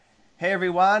Hey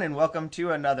everyone, and welcome to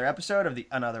another episode of the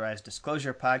Unauthorized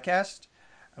Disclosure Podcast.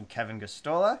 I'm Kevin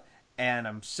Gostola, and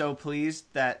I'm so pleased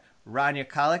that Rania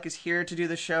Kalik is here to do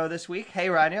the show this week. Hey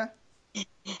Rania.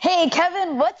 Hey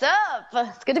Kevin, what's up?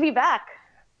 It's good to be back.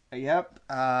 Yep.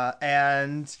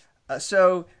 And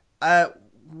so uh,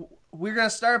 we're gonna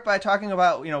start by talking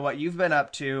about what you've been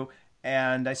up to.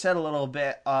 And I said a little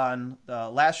bit on the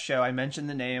last show. I mentioned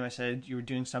the name. I said you were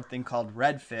doing something called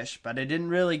Redfish, but I didn't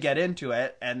really get into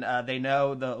it. And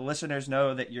the listeners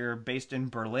know that you're based in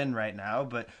Berlin right now.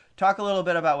 But talk a little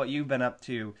bit about what you've been up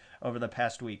to over the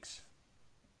past weeks.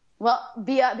 Well,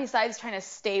 besides trying to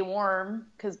stay warm,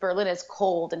 because Berlin is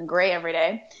cold and gray every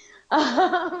day,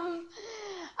 I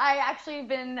actually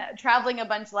been traveling a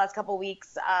bunch the last couple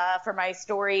weeks for my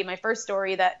first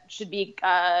story that should be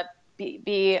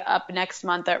up next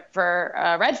month for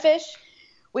Redfish,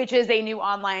 which is a new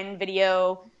online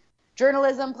video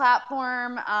journalism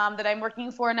platform that I'm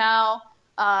working for now.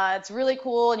 It's really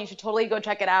cool, and you should totally go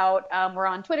check it out. We're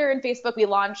on Twitter and Facebook. We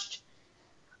launched.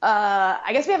 I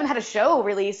guess we haven't had a show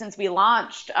really since we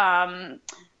launched,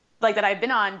 like that I've been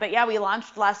on. But yeah, we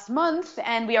launched last month,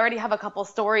 and we already have a couple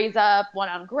stories up. One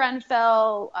on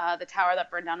Grenfell, the tower that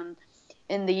burned down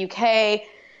in the UK,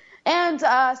 and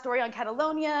a story on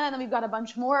Catalonia. And then we've got a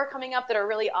bunch more coming up that are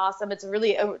really awesome. It's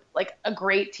really a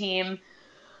great team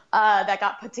that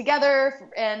got put together,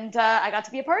 and I got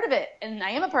to be a part of it, and I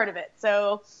am a part of it.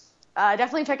 So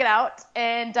definitely check it out,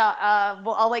 and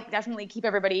I'll definitely keep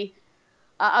everybody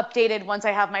updated once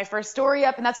I have my first story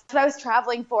up. And that's what I was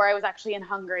traveling for. I was actually in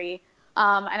Hungary.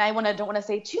 And don't want to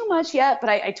say too much yet,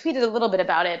 but I tweeted a little bit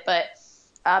about it. But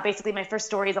basically my first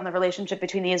story is on the relationship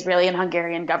between the Israeli and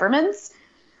Hungarian governments.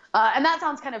 And that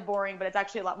sounds kind of boring, but it's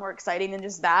actually a lot more exciting than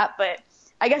just that. But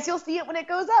I guess you'll see it when it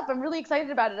goes up. I'm really excited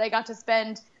about it. I got to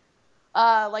spend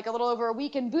a little over a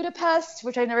week in Budapest,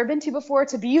 which I've never been to before.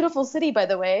 It's a beautiful city, by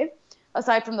the way,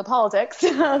 aside from the politics.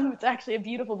 It's actually a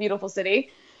beautiful, beautiful city.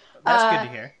 That's good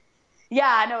to hear.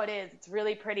 Yeah, no, it is. It's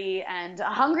really pretty. And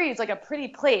Hungary is like a pretty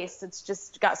place. It's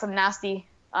just got some nasty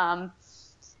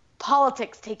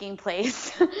politics taking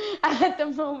place at the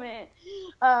moment.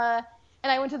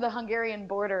 And I went to the Hungarian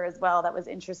border as well. That was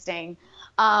interesting.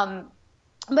 But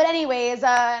anyways,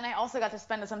 and I also got to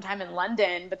spend some time in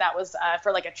London, but that was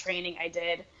for like a training I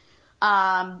did.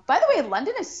 By the way,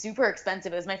 London is super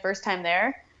expensive. It was my first time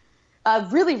there.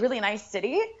 Really, really nice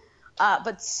city.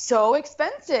 But so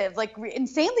expensive, like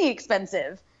insanely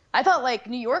expensive. I thought like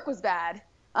New York was bad.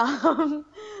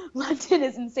 London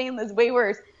is insane, is way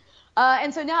worse.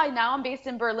 And so now I'm based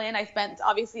in Berlin. I spent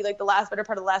obviously like the better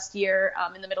part of the last year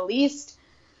in the Middle East,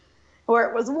 where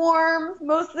it was warm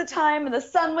most of the time and the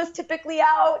sun was typically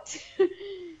out.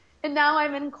 And now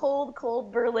I'm in cold,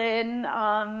 cold Berlin.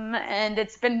 And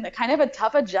it's been kind of a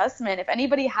tough adjustment. If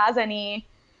anybody has any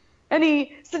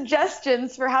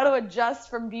suggestions for how to adjust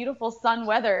from beautiful sun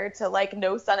weather to like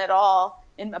no sun at all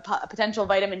in a potential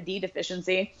vitamin D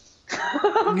deficiency?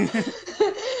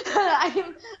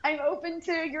 I'm open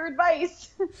to your advice,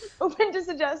 open to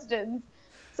suggestions.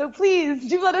 So please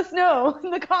do let us know in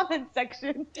the comments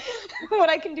section what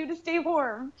I can do to stay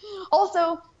warm.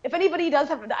 Also, if anybody does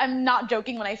have, I'm not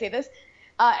joking when I say this.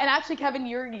 And actually, Kevin,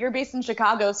 you're based in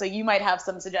Chicago, so you might have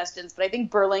some suggestions, but I think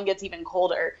Berlin gets even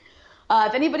colder.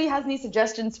 If anybody has any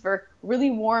suggestions for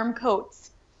really warm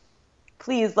coats,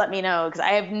 please let me know, because I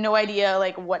have no idea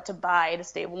like what to buy to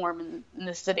stay warm in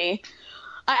this city.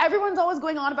 Everyone's always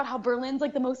going on about how Berlin's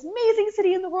like the most amazing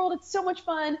city in the world. It's so much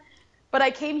fun. But I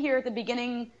came here at the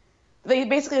beginning,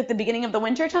 basically at the beginning of the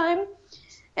winter time.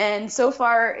 And so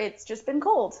far it's just been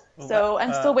cold. So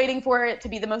I'm still waiting for it to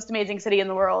be the most amazing city in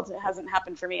the world. It hasn't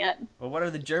happened for me yet. Well, what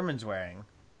are the Germans wearing?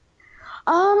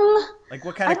 Like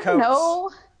what kind of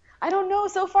coats? I don't know.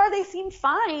 So far, they seem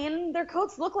fine. Their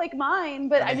coats look like mine,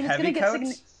 but I mean, it's gonna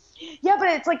get. Yeah, but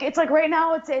it's like right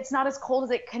now, it's not as cold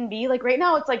as it can be. Like right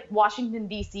now, it's like Washington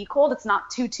D.C. cold. It's not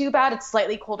too bad. It's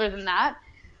slightly colder than that.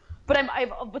 But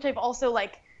I've also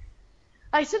like,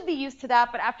 I should be used to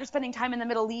that. But after spending time in the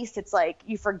Middle East, it's like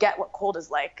you forget what cold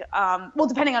is like. Well,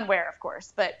 depending on where, of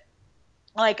course, but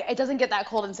like it doesn't get that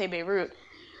cold in say Beirut.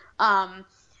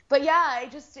 But yeah,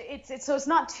 it's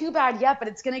not too bad yet, but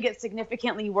it's going to get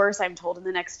significantly worse, I'm told, in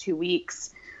the next 2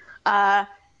 weeks. And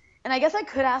I guess I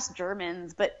could ask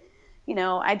Germans, but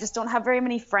I just don't have very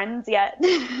many friends yet.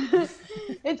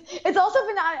 It's also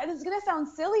been, this is going to sound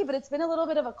silly, but it's been a little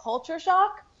bit of a culture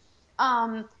shock.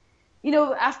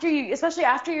 Especially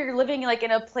after you're living like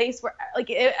in a place where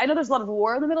like, I know there's a lot of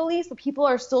war in the Middle East, but people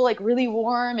are still like really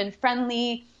warm and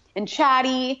friendly and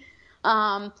chatty,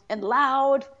 and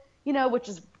loud, which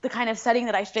is the kind of setting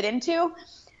that I fit into.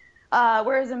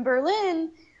 Whereas in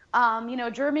Berlin,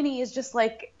 Germany is just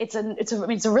like it's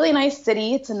a really nice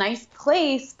city. It's a nice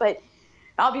place, but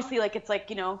obviously like it's like,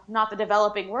 not the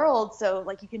developing world, so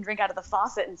like you can drink out of the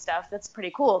faucet and stuff. That's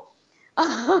pretty cool.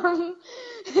 Um,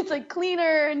 it's like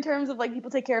cleaner in terms of like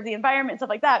people take care of the environment and stuff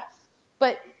like that.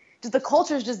 But just the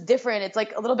culture is just different. It's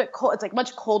like a little bit cold. It's like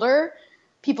much colder.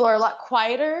 People are a lot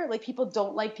quieter. Like people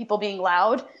don't like people being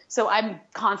loud. So I'm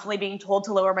constantly being told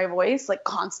to lower my voice, like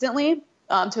constantly,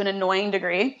 to an annoying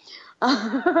degree.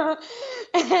 and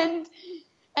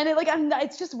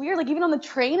it's just weird. Like even on the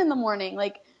train in the morning,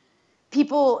 like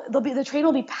the train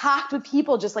will be packed with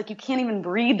people, just like you can't even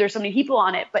breathe. There's so many people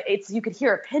on it, but you could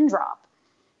hear a pin drop.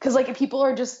 Cause like people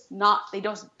are just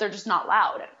they're just not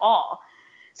loud at all.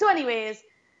 So anyways,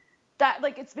 that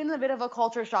like, it's been a bit of a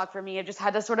culture shock for me. I've just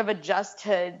had to sort of adjust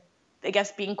to, I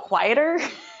guess, being quieter.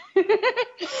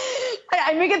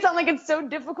 I make it sound like it's so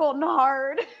difficult and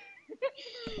hard.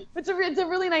 It's a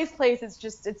really nice place.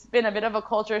 It's been a bit of a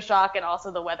culture shock and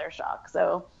also the weather shock.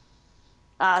 So,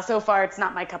 so far it's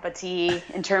not my cup of tea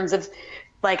in terms of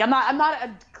like,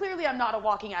 clearly I'm not a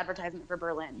walking advertisement for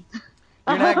Berlin.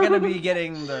 You're not going to be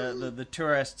getting the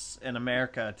tourists in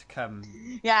America to come.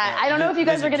 Yeah, I don't know if you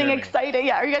guys are getting Germany. excited.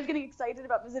 Yeah, are you guys getting excited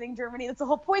about visiting Germany? That's the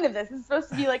whole point of this. It's supposed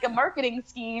to be like a marketing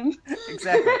scheme.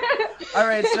 Exactly. All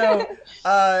right, so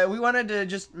we wanted to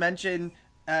just mention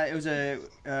it was a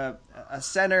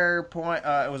center point.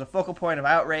 It was a focal point of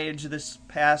outrage this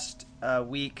past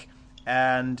week,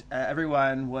 and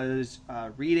everyone was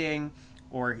reading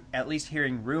or at least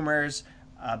hearing rumors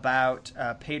about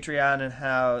Patreon and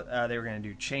how they were going to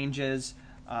do changes,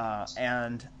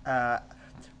 and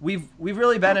we've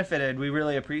really benefited. We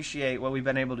really appreciate what we've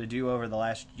been able to do over the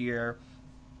last year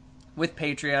with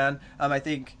Patreon. I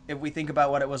think if we think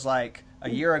about what it was like a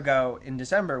year ago in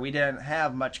December, we didn't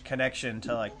have much connection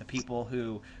to like the people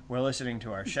who were listening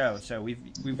to our show. So we've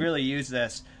really used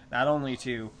this not only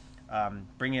to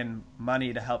bring in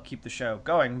money to help keep the show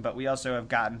going, but we also have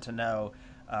gotten to know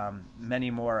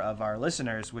many more of our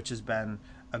listeners, which has been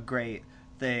a great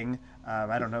thing.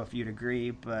 I don't know if you'd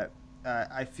agree, but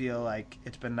I feel like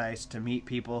it's been nice to meet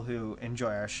people who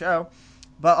enjoy our show.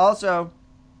 But also,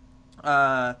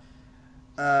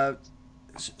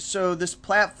 so this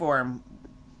platform,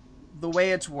 the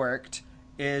way it's worked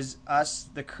is us,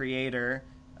 the creators,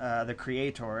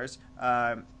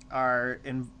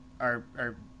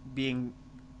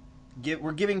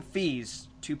 we're giving fees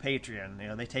to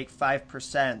Patreon. They take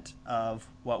 5% of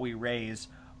what we raise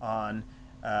on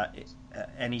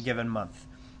any given month,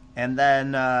 and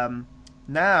then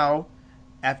now,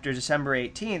 after December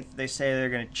 18th, they say they're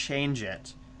going to change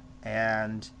it,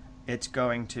 and it's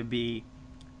going to be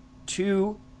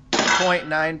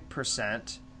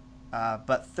 2.9%,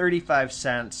 but 35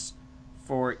 cents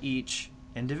for each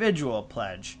individual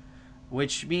pledge,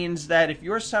 which means that if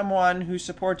you're someone who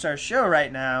supports our show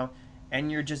right now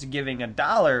and you're just giving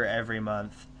 $1 every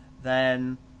month,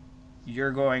 then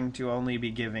you're going to only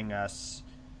be giving us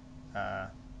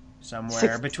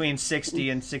somewhere between 60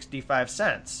 and 65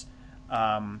 cents.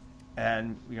 And,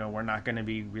 we're not going to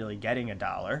be really getting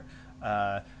 $1.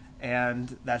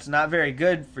 And that's not very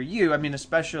good for you. I mean,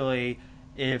 especially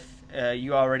if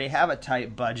you already have a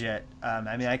tight budget.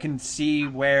 I can see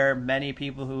where many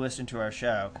people who listen to our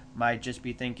show might just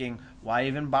be thinking, why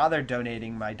even bother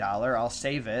donating my $1? I'll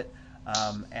save it,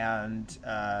 and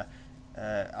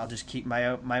I'll just keep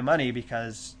my money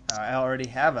because I already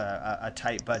have a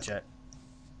tight budget.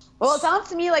 Well, it sounds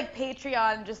to me like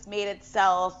Patreon just made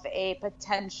itself a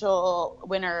potential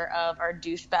winner of our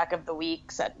douchebag of the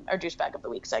week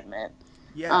segment.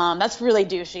 Yeah. That's really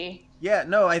douchey. Yeah,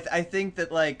 no, I think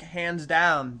that, like, hands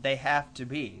down, they have to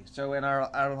be. So in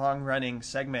our long-running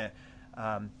segment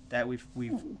that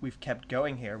we've kept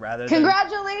going here, rather than...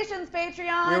 Congratulations,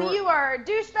 Patreon! You are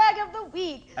douchebag of the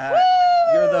week!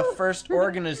 Woo! You're the first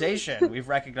organization we've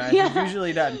recognized. Yeah. We've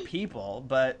usually done people,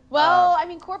 but... Well,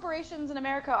 corporations in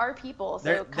America are people,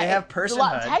 so... They have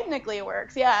personhood. Technically it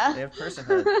works, yeah. They have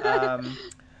personhood.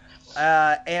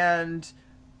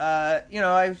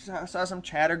 I saw some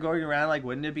chatter going around, like,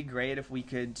 wouldn't it be great if we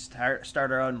could start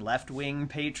our own left-wing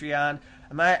Patreon?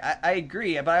 I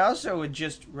agree, but I also would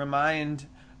just remind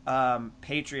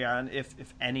Patreon,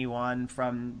 if anyone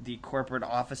from the corporate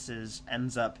offices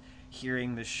ends up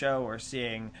hearing the show or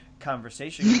seeing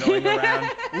conversation going around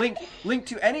linked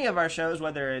to any of our shows,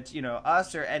 whether it's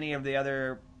us or any of the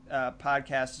other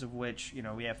podcasts of which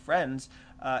we have friends,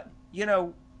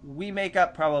 we make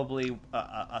up probably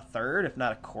a third, if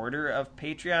not a quarter, of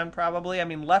Patreon. Probably,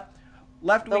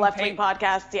 left-wing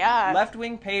podcasts, yeah.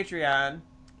 Left-wing Patreon,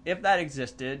 if that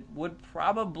existed, would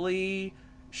probably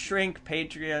shrink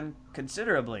Patreon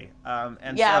considerably.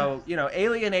 And Yeah. so,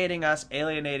 alienating us,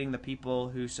 alienating the people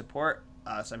who support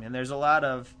us. I mean, there's a lot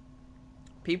of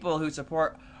people who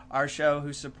support our show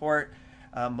who support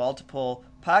multiple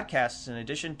podcasts in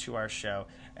addition to our show.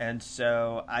 And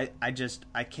so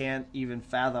I can't even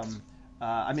fathom.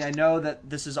 I mean, I know that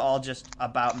this is all just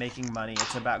about making money.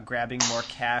 It's about grabbing more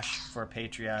cash for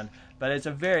Patreon. But it's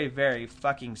a very, very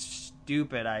fucking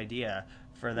stupid idea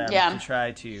for them to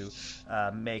try to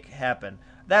make happen.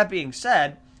 That being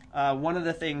said, one of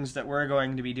the things that we're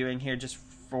going to be doing here just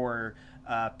for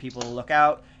people to look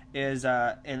out is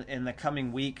in the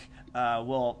coming week, I'm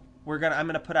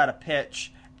gonna put out a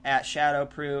pitch at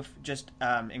Shadowproof, just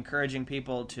encouraging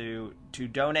people to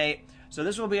donate. So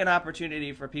this will be an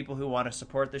opportunity for people who want to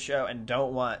support the show and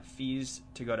don't want fees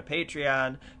to go to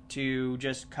Patreon to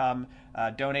just come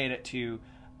donate it to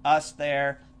us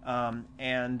there,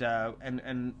 and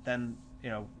then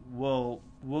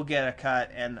we'll get a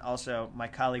cut. And also my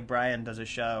colleague Brian does a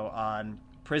show on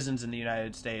prisons in the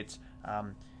United States.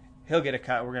 He'll get a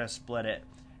cut. We're gonna split it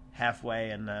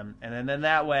halfway, and then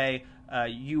that way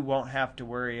you won't have to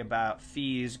worry about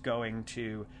fees going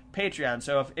to Patreon.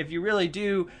 So if you really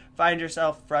do find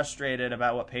yourself frustrated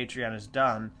about what Patreon has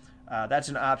done, that's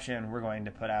an option we're going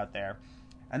to put out there.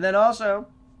 And then also,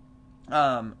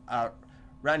 Rania,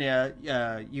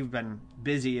 you've been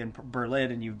busy in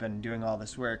Berlin and you've been doing all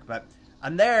this work, but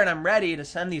I'm there and I'm ready to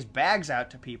send these bags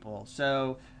out to people.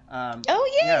 So,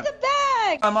 the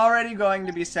bag! I'm already going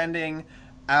to be sending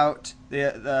out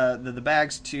the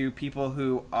bags to people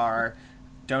who are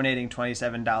donating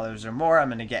 $27 or more. I'm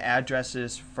going to get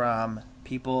addresses from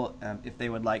people if they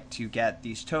would like to get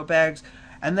these tote bags.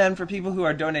 And then for people who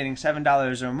are donating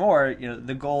 $7 or more,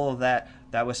 the goal that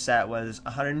was set was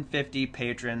 150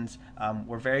 patrons.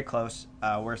 We're very close.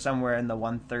 We're somewhere in the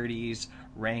 130s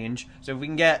range. So if we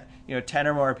can get 10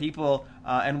 or more people,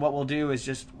 and what we'll do is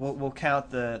just we'll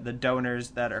count the donors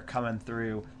that are coming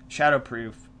through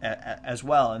Shadowproof as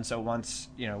well. And so once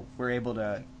we're able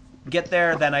to get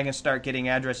there, then I can start getting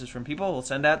addresses from people. We'll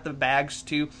send out the bags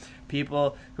to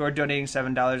people who are donating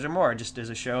 $7 or more, just as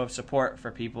a show of support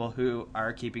for people who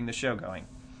are keeping the show going.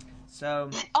 So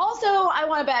also, I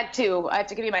want a bag too. I have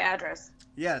to give you my address.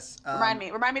 Yes. Remind me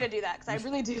to do that, because I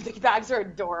really do think bags are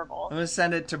adorable. I'm gonna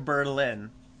send it to Berlin,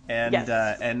 and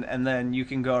Yes. And then you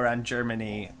can go around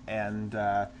Germany and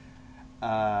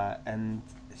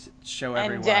show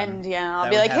everyone. And I'll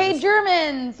be like, hey,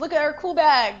 Germans, look at our cool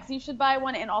bags. You should buy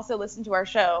one and also listen to our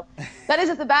show. That is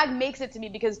if the bag makes it to me,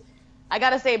 because I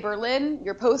gotta say, Berlin,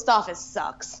 your post office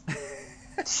sucks.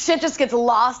 Shit just gets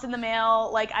lost in the mail.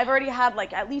 Like, I've already had,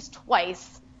 at least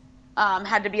twice,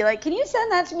 had to be like, can you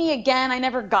send that to me again? I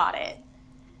never got it.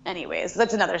 Anyways,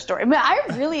 that's another story. I mean, I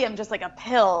really am just like a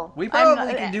pill. We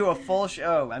probably can do a full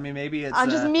show. I mean, maybe it's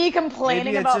just me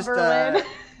complaining about Berlin.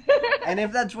 And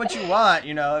if that's what you want,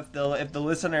 if the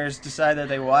listeners decide that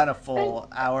they want a full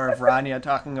hour of Rania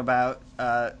talking about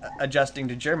adjusting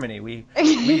to Germany, we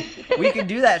could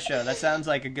do that show. That sounds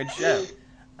like a good show.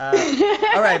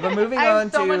 All right, but moving on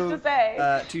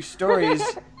to stories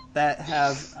that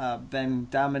have been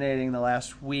dominating the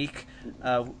last week.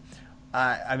 I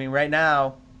mean, right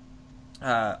now,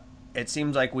 it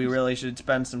seems like we really should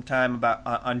spend some time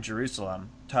on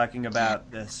Jerusalem, talking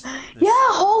about this. Yeah,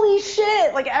 holy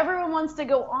shit! Like, everyone wants to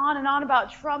go on and on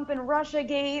about Trump and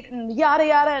Russiagate and yada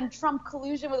yada and Trump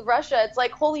collusion with Russia. It's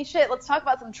like, holy shit! Let's talk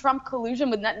about some Trump collusion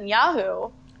with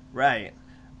Netanyahu. Right.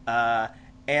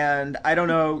 And I don't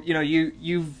know.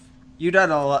 You've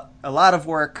done a lot of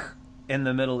work in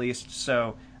the Middle East,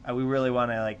 so we really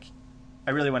want to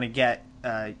I really want to get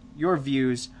your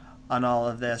views on all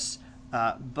of this.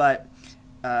 But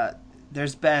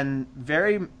there's been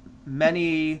very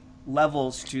many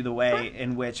levels to the way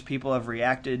in which people have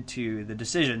reacted to the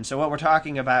decision. So what we're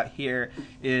talking about here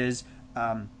is,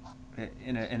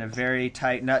 in a very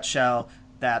tight nutshell,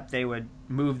 that they would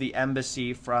move the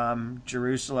embassy from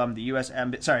Jerusalem,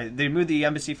 they moved the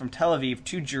embassy from Tel Aviv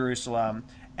to Jerusalem,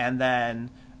 and then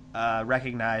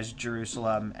recognize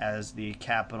Jerusalem as the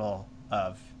capital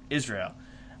of Israel.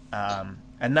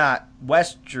 And not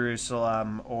West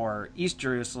Jerusalem or East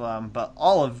Jerusalem, but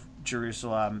all of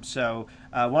Jerusalem. So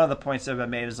one of the points that have been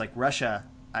made is Russia,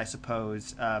 I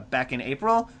suppose, back in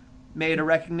April, made a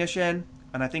recognition,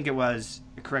 and I think it was,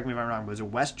 correct me if I'm wrong, was it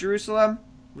West Jerusalem?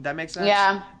 Would that make sense?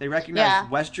 Yeah. They recognized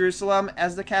West Jerusalem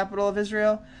as the capital of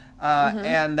Israel,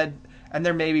 and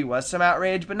there maybe was some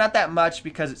outrage, but not that much,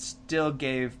 because it still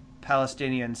gave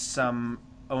Palestinians some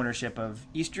ownership of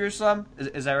East Jerusalem.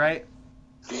 Is that right?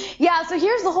 Yeah, so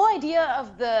here's the whole idea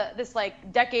of this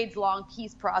decades-long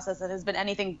peace process that has been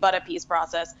anything but a peace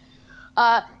process.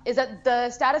 is that the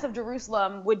status of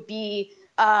Jerusalem would be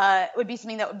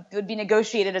something that would be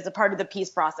negotiated as a part of the peace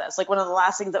process, like one of the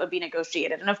last things that would be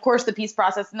negotiated. And of course, the peace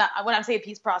process, when I say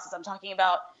peace process, I'm talking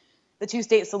about the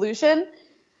two-state solution,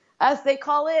 as they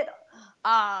call it.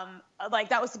 Like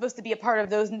that was supposed to be a part of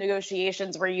those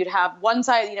negotiations where you'd have one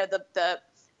side, the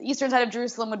eastern side of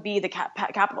Jerusalem would be the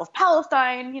capital of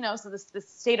Palestine, so the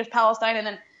state of Palestine, and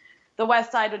then the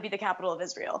west side would be the capital of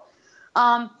Israel.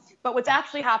 But what's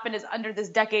actually happened is under this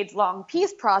decades-long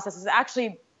peace process has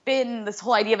actually been this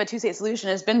whole idea of a two-state solution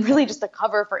has been really just a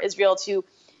cover for Israel to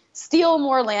steal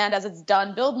more land as it's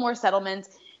done, build more settlements,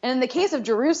 and in the case of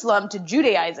Jerusalem, to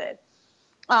Judaize it.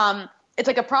 It's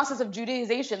like a process of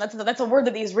Judaization. That's a word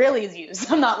that the Israelis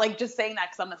use. I'm not like just saying that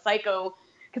because I'm a psycho,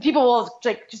 because people will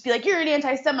like just be like, you're an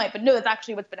anti-Semite, but no, that's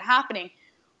actually what's been happening,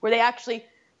 where they actually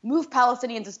move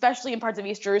Palestinians, especially in parts of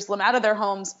East Jerusalem, out of their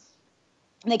homes,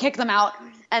 and they kick them out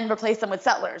and replace them with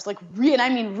settlers, and I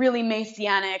mean really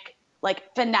messianic,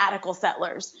 like fanatical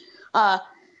settlers, the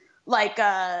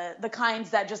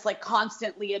kinds that just like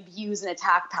constantly abuse and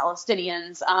attack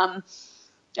Palestinians,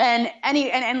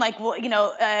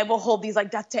 we'll hold these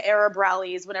like death to Arab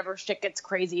rallies whenever shit gets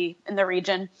crazy in the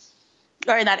region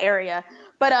or in that area.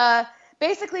 But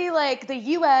basically, like the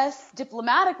U.S.,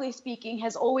 diplomatically speaking,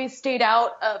 has always stayed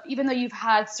out of, even though you've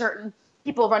had certain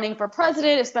people running for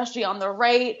president, especially on the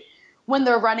right, when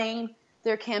they're running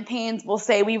their campaigns will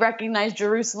say, we recognize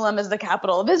Jerusalem as the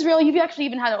capital of Israel. You've actually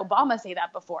even had Obama say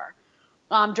that before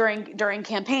during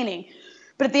campaigning.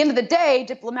 But at the end of the day,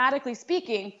 diplomatically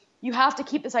speaking, you have to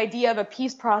keep this idea of a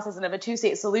peace process and of a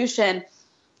two-state solution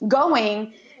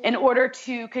going in order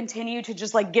to continue to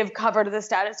just like give cover to the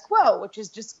status quo, which is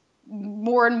just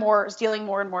more and more stealing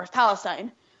more and more of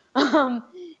Palestine, and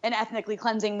ethnically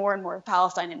cleansing more and more of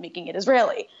Palestine and making it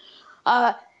Israeli.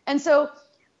 And so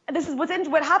this is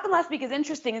what happened last week is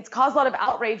interesting. It's caused a lot of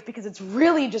outrage because it's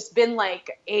really just been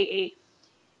like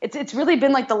it's really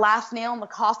been like the last nail in the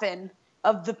coffin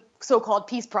of the so-called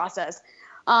peace process.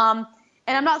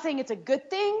 And I'm not saying it's a good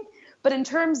thing, but in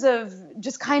terms of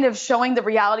just kind of showing the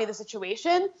reality of the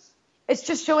situation, it's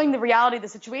just showing the reality of the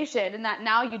situation, and that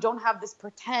now you don't have this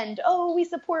pretend, oh, we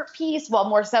support peace while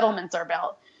more settlements are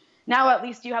built. Now at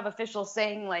least you have officials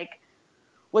saying like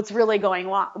what's really going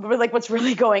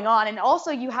on. And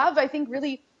also you have, I think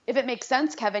really, if it makes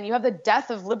sense, Kevin, you have the death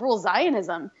of liberal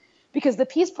Zionism, because the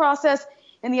peace process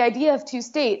and the idea of two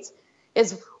states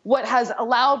is what has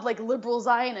allowed like liberal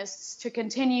Zionists to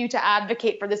continue to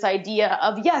advocate for this idea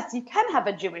of, yes, you can have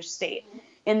a Jewish state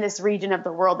in this region of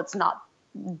the world that's not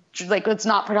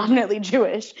predominantly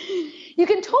Jewish. You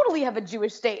can totally have a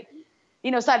Jewish state,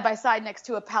 side by side next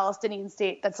to a Palestinian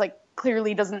state that's like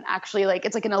clearly doesn't actually like,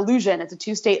 it's like an illusion. It's a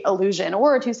two-state illusion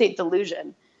or a two-state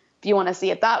delusion, if you want to see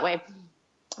it that way.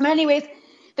 But anyways,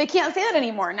 they can't say that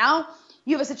anymore. Now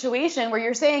you have a situation where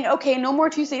you're saying, okay, no more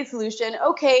two-state solution.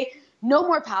 Okay, no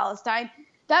more Palestine.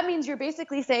 That means you're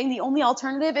basically saying the only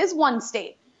alternative is one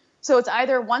state. So it's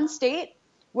either one state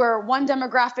where one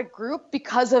demographic group,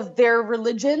 because of their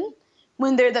religion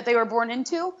that they were born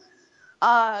into,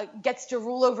 gets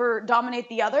to dominate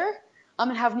the other,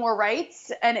 and have more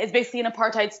rights, and is basically an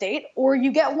apartheid state, or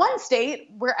you get one state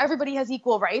where everybody has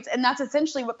equal rights, and that's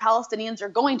essentially what Palestinians are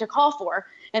going to call for,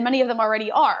 and many of them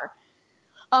already are.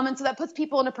 And so that puts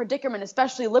people in a predicament,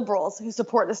 especially liberals who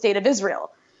support the state of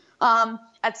Israel.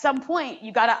 At some point,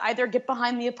 you got to either get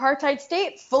behind the apartheid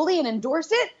state fully and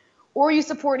endorse it, or you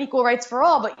support equal rights for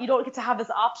all, but you don't get to have this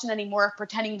option anymore of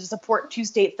pretending to support two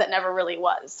states that never really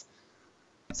was.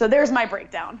 So there's my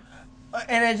breakdown.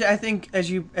 And I think,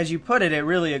 as you put it, it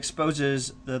really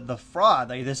exposes the fraud,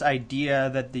 like this idea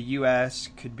that the U.S.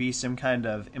 could be some kind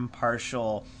of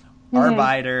impartial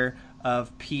arbiter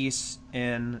of peace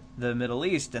in the Middle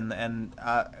East, and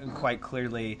quite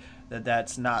clearly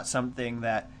that's not something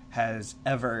that has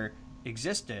ever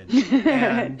existed.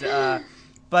 And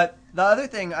but the other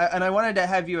thing, and I wanted to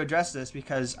have you address this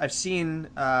because I've seen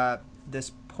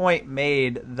this point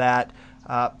made that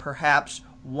perhaps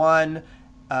one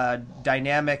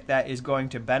dynamic that is going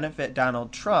to benefit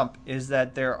Donald Trump is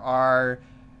that there are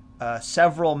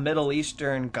several Middle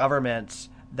Eastern governments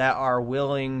that are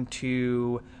willing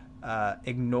to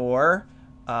ignore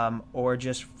or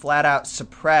just flat out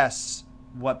suppress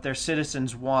what their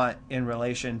citizens want in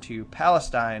relation to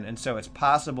Palestine. And so it's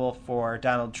possible for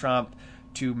Donald Trump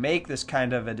to make this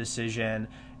kind of a decision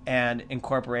and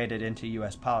incorporate it into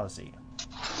U.S. policy.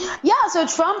 Yeah, so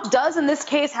Trump does in this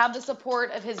case have the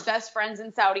support of his best friends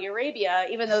in Saudi Arabia,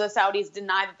 even though the Saudis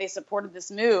deny that they supported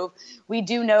this move. We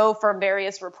do know from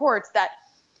various reports that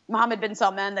Mohammed bin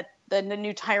Salman, the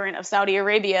new tyrant of Saudi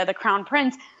Arabia, the crown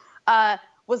prince,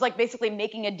 was like basically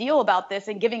making a deal about this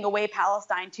and giving away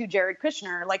Palestine to Jared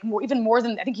Kushner, like even more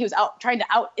than I think he was out trying to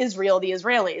out Israel the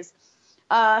Israelis.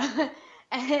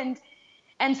 And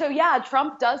and so, yeah,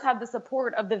 Trump does have the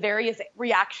support of the various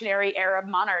reactionary Arab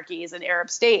monarchies and Arab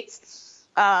states.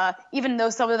 Even though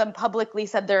some of them publicly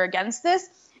said they're against this,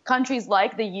 countries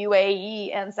like the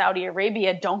UAE and Saudi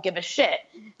Arabia don't give a shit.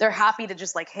 They're happy to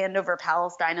just like hand over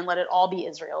Palestine and let it all be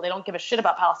Israel. They don't give a shit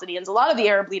about Palestinians. A lot of the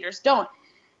Arab leaders don't.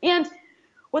 And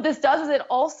what this does is it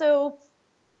also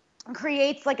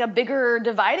creates like a bigger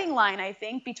dividing line, I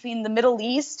think, between the Middle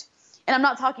East. And I'm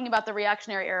not talking about the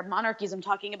reactionary Arab monarchies. I'm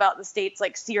talking about the states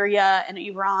like Syria and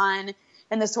Iran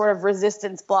and the sort of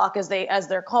resistance bloc, as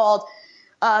they're called,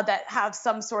 that have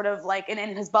some sort of like, and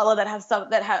Hezbollah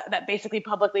that basically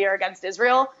publicly are against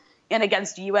Israel and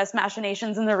against U.S.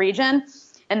 machinations in the region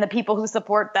and the people who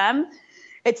support them.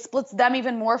 It splits them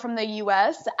even more from the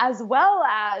U.S. as well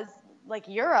as like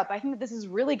Europe. I think that this is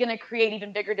really going to create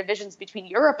even bigger divisions between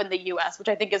Europe and the U.S., which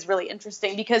I think is really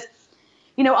interesting because,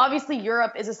 you know, obviously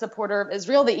Europe is a supporter of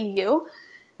Israel, the EU.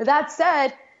 That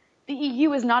said, the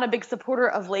EU is not a big supporter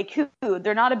of Likud.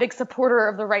 They're not a big supporter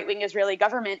of the right-wing Israeli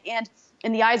government. And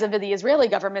in the eyes of the Israeli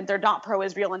government, they're not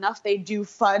pro-Israel enough. They do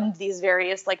fund these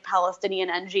various like Palestinian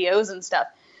NGOs and stuff.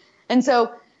 And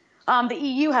so the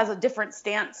EU has a different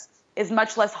stance, is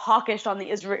much less hawkish on the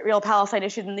Israel-Palestine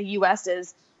issue than the U.S.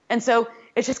 is. And so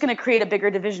it's just going to create a bigger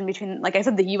division between, like I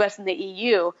said, the U.S. and the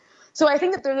EU. So I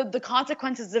think that the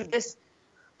consequences of this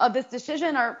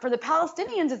decision are, for the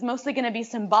Palestinians, is mostly going to be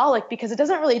symbolic because it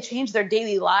doesn't really change their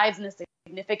daily lives in a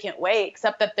significant way,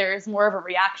 except that there's more of a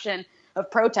reaction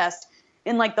of protest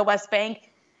in like the West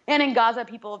Bank and in Gaza.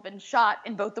 People have been shot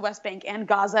in both the West Bank and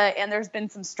Gaza, and there's been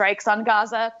some strikes on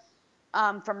Gaza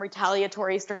from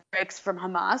retaliatory strikes from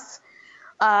Hamas.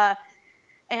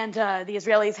 And the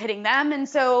Israelis hitting them. And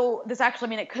so this actually, I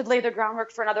mean, it could lay the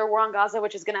groundwork for another war on Gaza,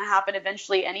 which is going to happen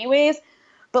eventually anyways.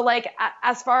 But like,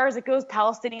 as far as it goes,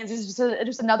 Palestinians is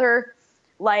just another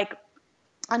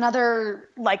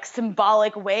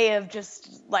symbolic way of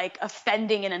just like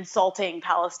offending and insulting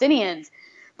Palestinians.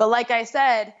 But like I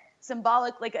said,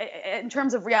 symbolic, like in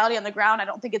terms of reality on the ground, I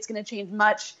don't think it's going to change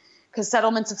much because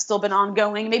settlements have still been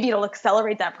ongoing. Maybe it'll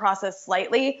accelerate that process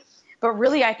slightly. But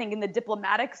really, I think in the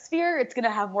diplomatic sphere, it's going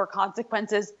to have more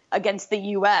consequences against the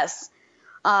U.S.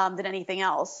 Than anything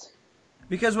else.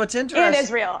 Because what's interesting... And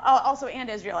Israel. Also, and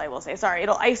Israel, I will say. Sorry.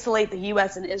 It'll isolate the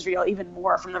U.S. and Israel even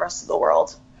more from the rest of the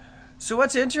world. So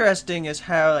what's interesting is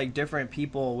how like different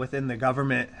people within the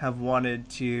government have wanted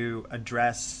to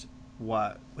address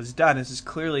what was done. This is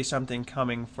clearly something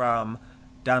coming from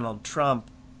Donald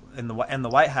Trump and the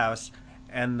White House,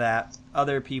 and that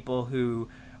other people who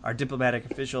are diplomatic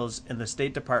officials in the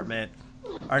State Department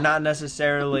are not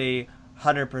necessarily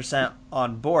 100%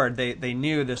 on board. They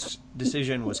knew this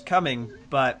decision was coming,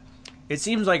 but it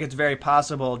seems like it's very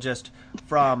possible just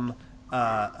from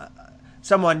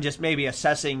someone just maybe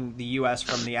assessing the U.S.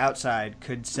 from the outside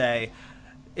could say,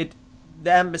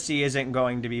 the embassy isn't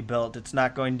going to be built. It's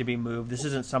not going to be moved. This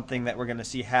isn't something that we're going to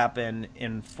see happen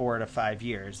in 4 to 5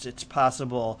 years. It's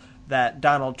possible that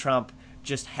Donald Trump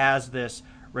just has this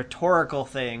rhetorical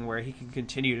thing where he can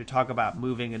continue to talk about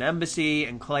moving an embassy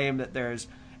and claim that there's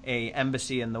a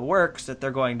embassy in the works that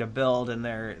they're going to build, and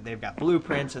they've got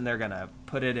blueprints and they're going to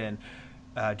put it in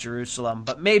Jerusalem,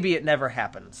 but maybe it never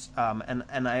happens.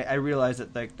 And I realize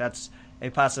that that's a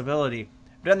possibility.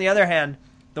 But on the other hand,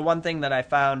 the one thing that I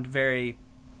found very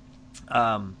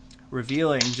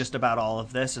revealing just about all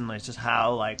of this, and like just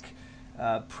how like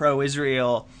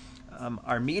pro-Israel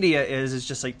our media is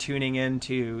just like tuning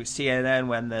into CNN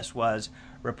when this was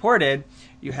reported.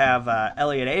 You have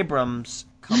Elliot Abrams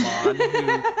come on,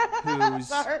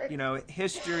 whose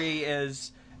history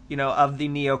is of the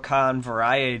neocon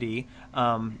variety,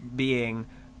 being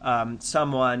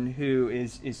someone who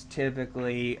is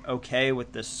typically okay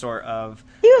with this sort of...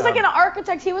 He was like an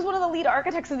architect. He was one of the lead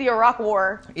architects of the Iraq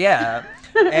War. Yeah.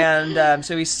 And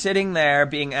so he's sitting there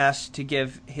being asked to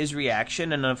give his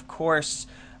reaction. And of course,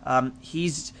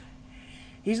 he's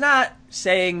not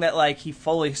saying that like he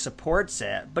fully supports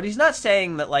it, but he's not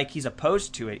saying that like he's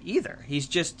opposed to it either. He's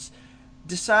just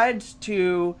decides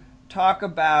to talk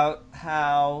about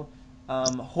how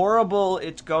horrible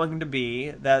it's going to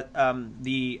be, that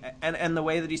the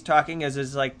way that he's talking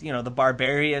is like, the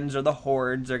barbarians or the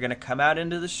hordes are going to come out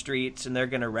into the streets and they're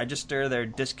going to register their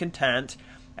discontent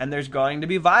and there's going to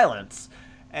be violence.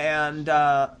 And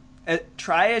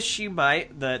try as she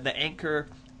might, the anchor,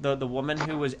 the woman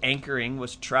who was anchoring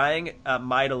was trying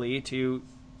mightily to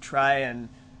try and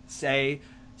say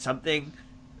something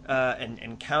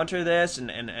and counter this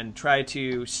and try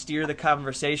to steer the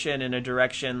conversation in a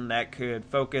direction that could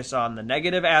focus on the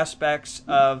negative aspects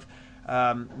of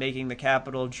making the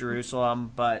capital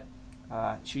Jerusalem, but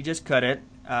she just couldn't.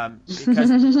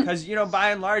 Because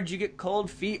by and large, you get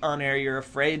cold feet on air. You're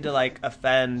afraid to like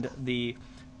offend the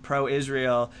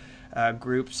pro-Israel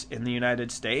groups in the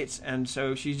United States, and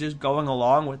so she's just going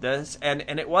along with this. And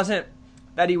it wasn't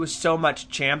that he was so much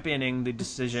championing the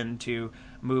decision to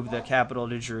move the capital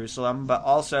to Jerusalem, but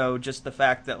also just the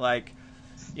fact that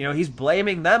he's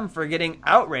blaming them for getting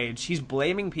outraged. He's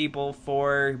blaming people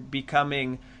for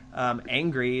becoming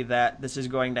angry that this is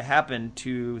going to happen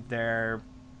to their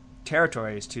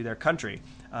territories, to their country,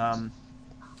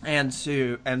 and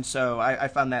so I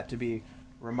found that to be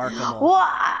remarkable. Well,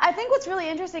 I think what's really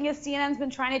interesting is CNN's been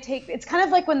trying to it's kind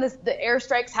of like when the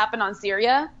airstrikes happened on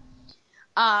Syria,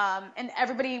 and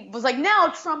everybody was like, now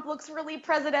Trump looks really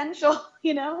presidential,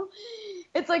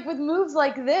 It's like with moves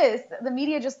like this, the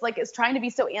media just is trying to be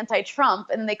so anti-Trump,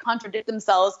 and they contradict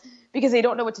themselves because they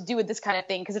don't know what to do with this kind of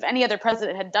thing. Because if any other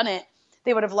president had done it,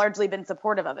 they would have largely been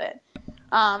supportive of it.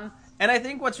 And I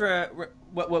think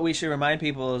what we should remind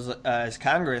people is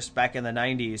Congress back in the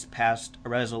 90s passed a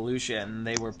resolution.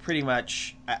 They were pretty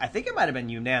much, I think it might have been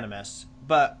unanimous,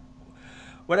 but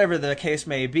whatever the case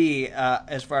may be,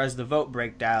 as far as the vote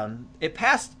breakdown, it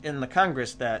passed in the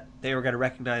Congress that they were going to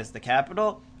recognize the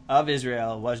capital of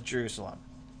Israel was Jerusalem.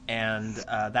 And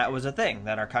that was a thing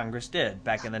that our Congress did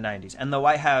back in the 90s. And the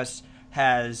White House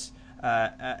has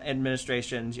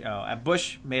administrations,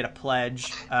 Bush made a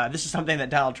pledge. This is something that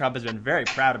Donald Trump has been very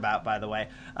proud about, by the way.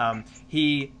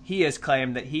 He has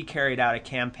claimed that he carried out a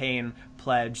campaign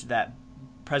pledge that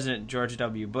President George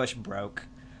W. Bush broke,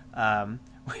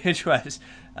 which was,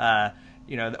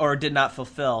 or did not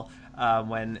fulfill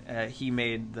when he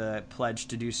made the pledge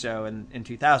to do so in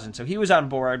 2000. So he was on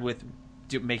board with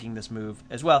making this move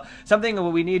as well. Something that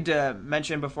we need to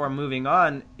mention before moving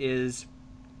on is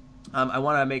I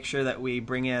want to make sure that we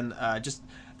bring in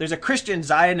there's a Christian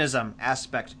Zionism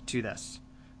aspect to this.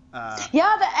 I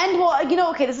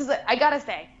gotta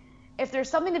say, if there's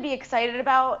something to be excited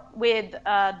about with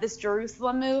this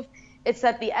Jerusalem move, it's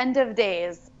that the end of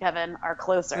days, Kevin, are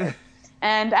closer.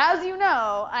 And as you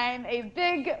know, I'm a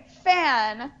big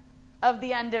fan of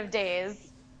the end of days.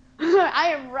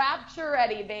 I am rapture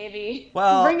ready, baby.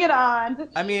 Well, bring it on.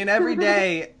 I mean, every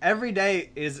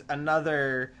day is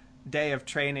another day of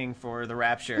training for the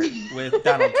rapture with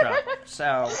Donald Trump.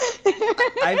 So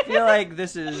I feel like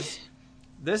this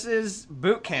is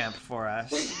boot camp for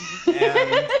us,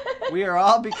 and we are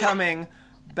all becoming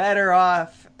better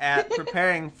off at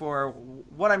preparing for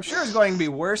what I'm sure is going to be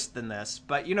worse than this.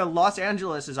 But Los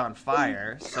Angeles is on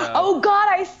fire. So. Oh God,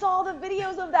 I saw the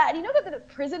videos of that. You know that the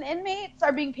prison inmates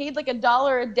are being paid like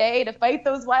 $1 a day to fight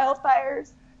those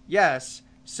wildfires? Yes.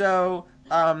 So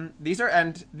these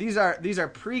are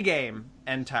pre-game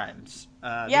end times.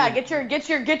 Get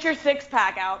your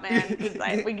six-pack out, man.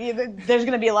 There's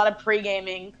going to be a lot of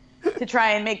pre-gaming to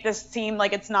try and make this seem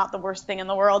like it's not the worst thing in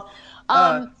the world.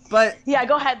 But yeah,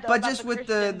 go ahead. Though, but just with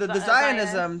the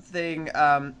Zionism thing,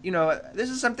 this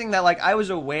is something that I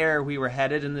was aware we were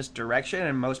headed in this direction,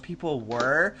 and most people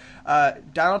were.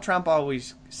 Donald Trump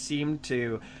always seemed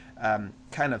to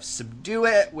kind of subdue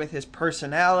it with his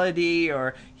personality,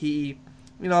 or he.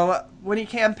 When he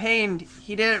campaigned,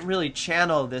 he didn't really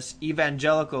channel this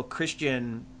evangelical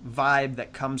Christian vibe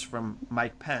that comes from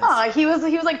Mike Pence. Oh, he was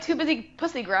like too busy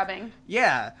pussy grabbing.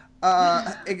 Yeah,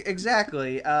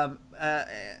 exactly.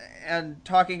 And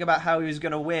talking about how he was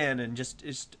going to win, and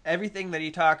just everything that he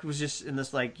talked was just in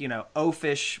this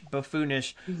oafish,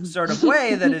 buffoonish sort of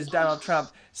way that is Donald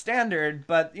Trump standard.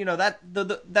 But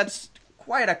that's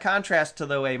quite a contrast to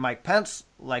the way Mike Pence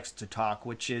likes to talk,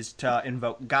 which is to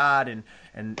invoke God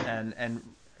and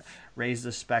raise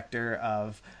the specter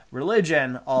of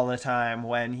religion all the time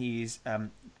when he's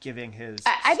giving his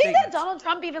I think that Donald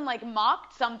Trump even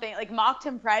mocked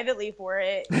him privately for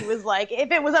it. He was like,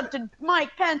 if it was up to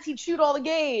Mike Pence, he'd shoot all the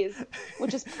gays,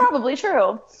 which is probably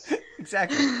true.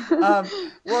 Exactly.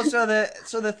 Well, so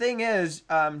the thing is,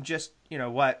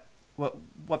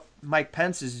 what Mike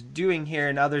Pence is doing here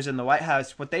and others in the White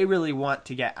House, what they really want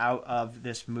to get out of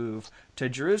this move to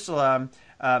Jerusalem,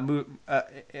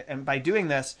 and by doing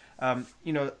this,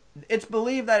 it's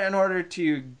believed that in order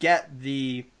to get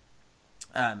these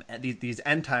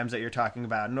end times that you're talking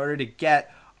about, in order to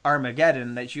get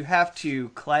Armageddon, that you have to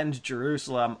cleanse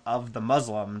Jerusalem of the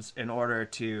Muslims in order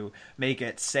to make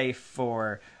it safe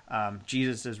for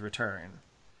Jesus' return.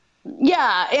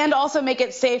 Yeah, and also make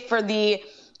it safe for the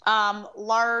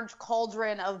large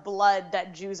cauldron of blood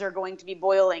that Jews are going to be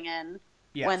boiling in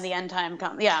when the end time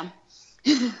comes. Yeah.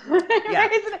 Yeah,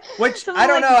 Right? which Something I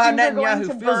don't like know the how Jews are going Netanyahu to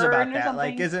feels burn about or that. Like,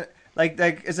 something. isn't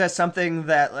like is that something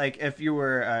that like if you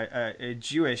were a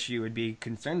Jewish, you would be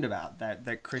concerned about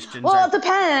that Christians Well, are. it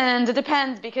depends. It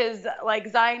depends because like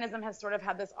Zionism has sort of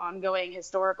had this ongoing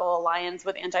historical alliance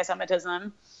with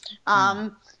anti-Semitism. Hmm.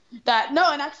 Um, that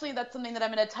no, and actually that's something that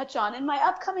I'm going to touch on in my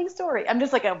upcoming story. I'm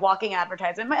just like a walking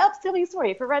advertisement. My upcoming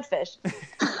story for Redfish.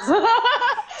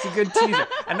 It's a good teaser.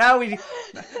 And now we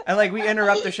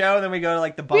interrupt the show and then we go to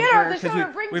like the We interrupt bunker the because show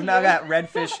to bring we've to now you. got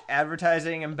Redfish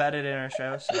advertising embedded in our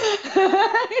show. So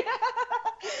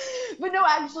But no,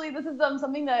 actually, this is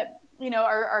something that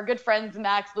our good friends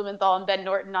Max Blumenthal and Ben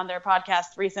Norton on their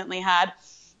podcast recently had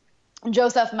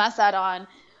Joseph Messad on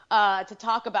to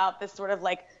talk about this sort of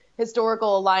like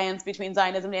historical alliance between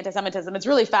Zionism and anti-Semitism. It's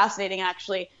really fascinating,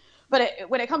 actually. But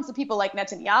when it comes to people like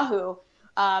Netanyahu,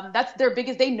 that's their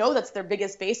biggest. They know that's their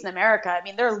biggest base in America. I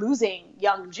mean, they're losing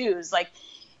young Jews. Like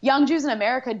young Jews in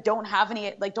America don't have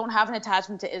an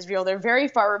attachment to Israel. They're very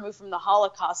far removed from the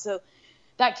Holocaust, so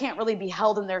that can't really be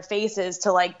held in their faces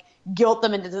to like guilt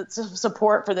them into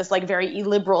support for this like very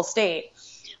illiberal state.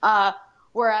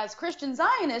 Whereas Christian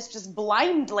Zionists just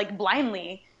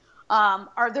blindly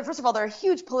are there. First of all, they're a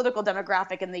huge political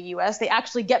demographic in the U.S. They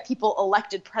actually get people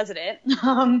elected president,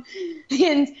 and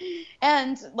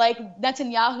like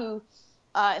Netanyahu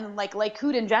and like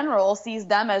Likud in general sees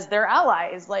them as their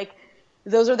allies. Like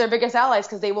those are their biggest allies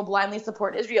because they will blindly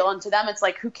support Israel. And to them, it's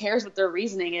like, who cares what their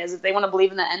reasoning is? If they want to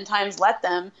believe in the end times, let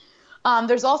them.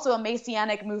 There's also a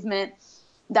Messianic movement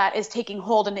that is taking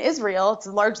hold in Israel. It's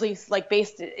largely like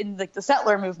based in like the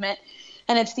settler movement.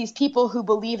 And it's these people who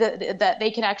believe that they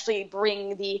can actually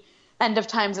bring the end of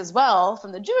times as well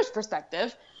from the Jewish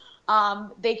perspective.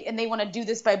 They want to do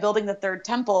this by building the third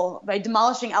temple, by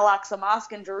demolishing Al-Aqsa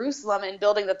Mosque in Jerusalem and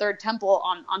building the third temple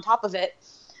on top of it.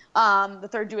 The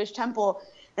third Jewish temple,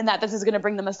 and that this is going to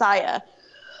bring the Messiah.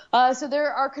 So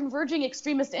there are converging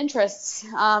extremist interests.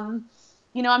 I'm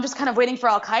just kind of waiting for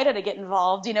Al Qaeda to get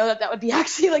involved. That would be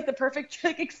actually like the perfect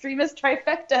like, extremist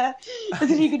trifecta.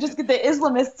 Is if you could just get the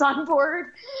Islamists on board,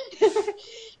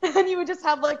 and then you would just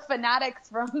have like fanatics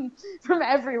from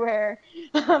everywhere,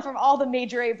 from all the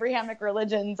major Abrahamic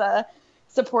religions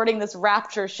supporting this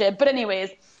rapture ship. But anyways.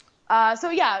 So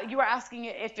yeah, you were asking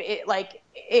if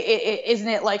isn't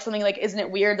it like something like, isn't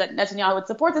it weird that Netanyahu would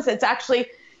support this? It's actually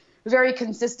very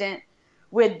consistent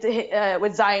with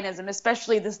Zionism,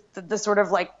 especially the sort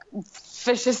of like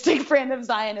fascistic brand of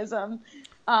Zionism.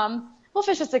 Well,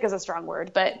 fascistic is a strong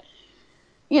word, but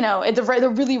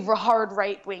the really hard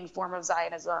right wing form of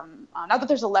Zionism. Not that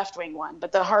there's a left wing one,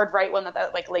 but the hard right one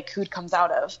that like Likud comes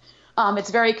out of.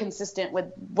 It's very consistent with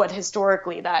what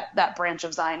historically that branch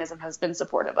of Zionism has been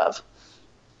supportive of.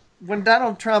 when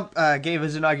Donald Trump gave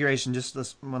his inauguration, just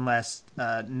this one last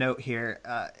note here,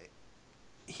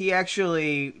 he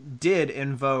actually did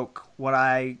invoke what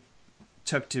I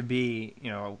took to be,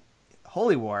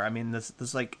 holy war. I mean,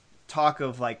 this like talk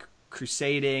of like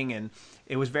crusading, and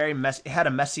it was it had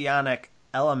a messianic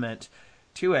element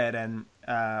to it, and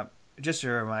just to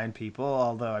remind people,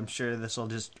 although I'm sure this will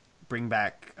just bring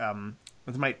back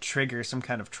it might trigger some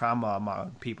kind of trauma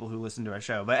among people who listen to our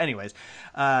show. But anyways,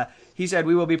 he said,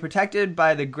 "We will be protected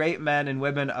by the great men and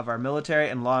women of our military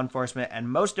and law enforcement, and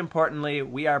most importantly,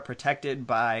 we are protected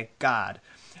by God."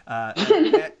 I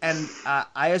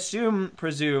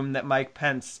presume that Mike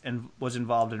Pence was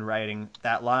involved in writing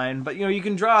that line. But you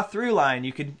can draw a through line.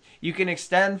 You can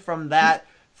extend from that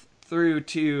through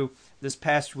to this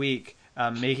past week,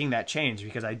 making that change,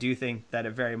 because I do think that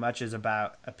it very much is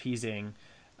about appeasing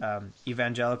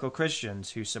evangelical Christians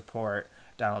who support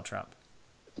Donald Trump.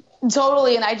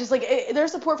 Totally, and I just their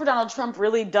support for Donald Trump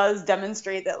really does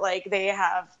demonstrate that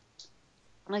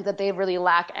that they really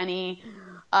lack any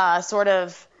sort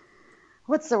of,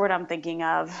 what's the word I'm thinking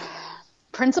of?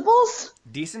 Principles?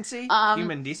 Decency?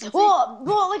 Human decency? Well,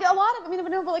 like a lot of,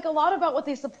 but like a lot about what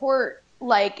they support,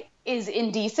 like, is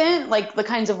indecent, like the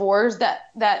kinds of wars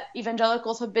that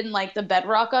evangelicals have been like the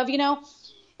bedrock of,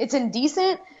 it's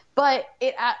indecent, but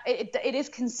it is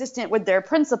consistent with their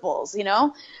principles,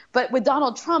 But with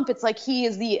Donald Trump, it's like he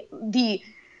is the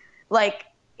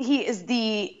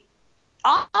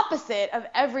opposite of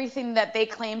everything that they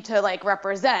claim to like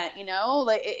represent,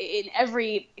 like in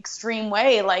every extreme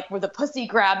way, like with the pussy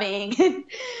grabbing,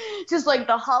 just like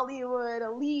the Hollywood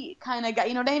elite kind of guy,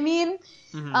 you know what I mean?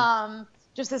 Mm-hmm.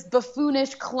 Just this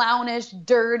buffoonish, clownish,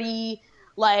 dirty,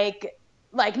 like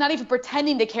not even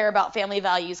pretending to care about family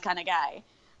values kind of guy.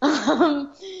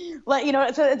 So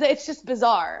it's just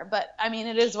bizarre, but I mean,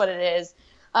 it is what it is.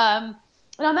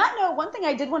 And on that note, one thing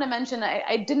I did want to mention,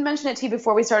 I didn't mention it to you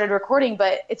before we started recording,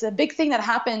 but it's a big thing that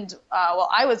happened while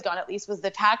I was gone, at least, was the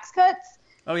tax cuts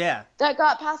Oh yeah. that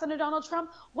got passed under Donald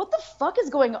Trump. What the fuck is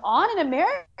going on in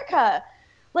America?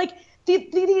 Like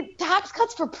the tax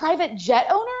cuts for private jet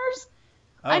owners?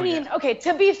 Oh, I mean, yeah. okay,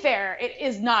 to be fair, it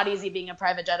is not easy being a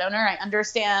private jet owner. I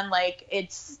understand, like,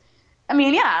 I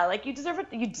mean, yeah, like you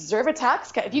deserve a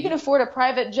tax cut. If you can afford a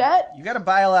private jet, You got to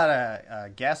buy a lot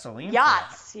of gasoline. For that.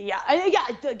 yachts, yeah,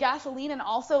 the gasoline, and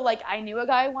also, like, I knew a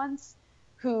guy once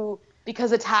who, because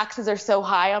the taxes are so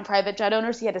high on private jet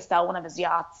owners, he had to sell one of his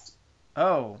yachts.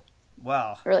 Oh,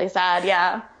 well. Really sad,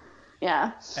 yeah.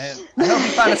 Yeah. And I hope you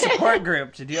found a support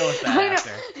group to deal with that I know.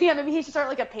 after. Yeah, maybe he should start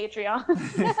like a Patreon.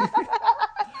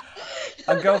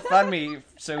 A GoFundMe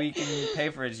so he can pay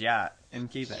for his yacht and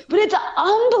keep it. But it's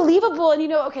unbelievable.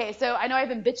 And okay, so I know I've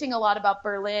been bitching a lot about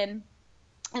Berlin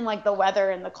and like the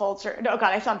weather and the culture. Oh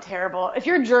God, I sound terrible. If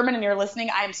you're German and you're listening,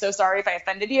 I am so sorry if I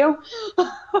offended you.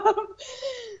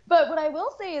 But what I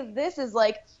will say is this is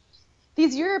like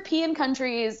these European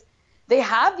countries, they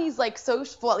have these like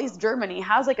social, well, at least Germany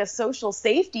has like a social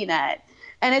safety net.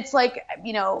 And it's like,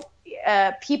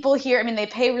 people here, I mean, they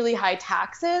pay really high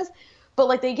taxes, but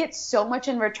like they get so much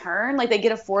in return. Like they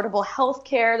get affordable health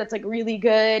care that's like really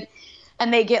good.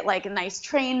 And they get like a nice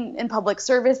train in public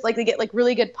service. Like they get like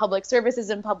really good public services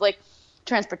and public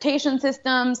transportation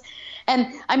systems. And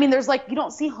I mean, there's like, you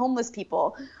don't see homeless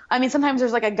people. I mean, sometimes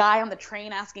there's like a guy on the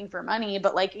train asking for money,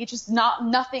 but like it's just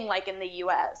nothing like in the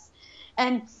US.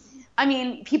 And I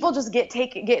mean, people just get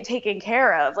taken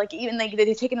care of. Like even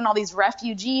they've taken in all these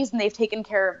refugees and they've taken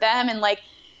care of them.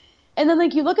 And then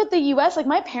like you look at the US, like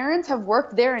my parents have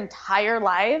worked their entire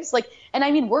lives. Like, and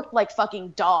I mean, worked like fucking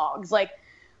dogs. Like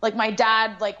my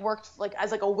dad like worked like as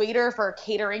like a waiter for a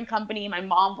catering company. My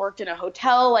mom worked in a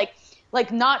hotel,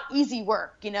 like not easy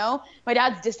work, you know? My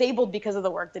dad's disabled because of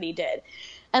the work that he did.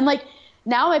 And like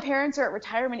now my parents are at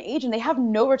retirement age and they have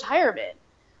no retirement.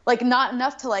 Like not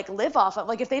enough to like live off of.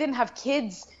 Like if they didn't have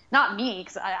kids, not me,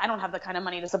 because I don't have the kind of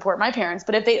money to support my parents,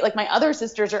 but if they, like my other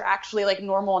sisters are actually like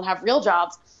normal and have real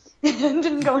jobs and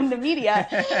didn't go into media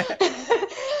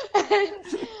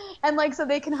and like so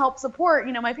they can help support,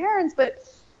 you know, my parents. But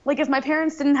like if my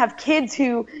parents didn't have kids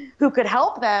who could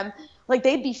help them, like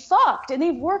they'd be fucked. And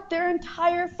they've worked their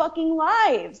entire fucking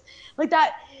lives. Like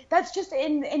that's just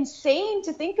insane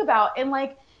to think about.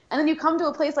 And then you come to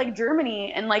a place like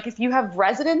Germany, and like if you have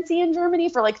residency in Germany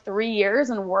for like 3 years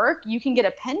and work, you can get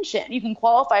a pension. You can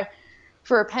qualify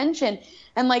for a pension.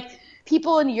 And like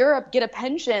people in Europe get a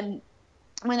pension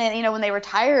when they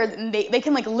retire, and they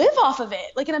can like live off of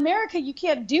it. Like in America, you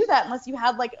can't do that unless you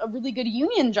have like a really good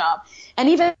union job. And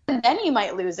even then you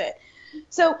might lose it.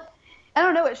 So I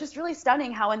don't know. It's just really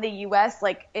stunning how in the US,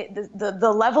 like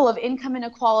the level of income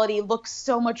inequality looks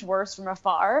so much worse from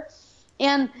afar.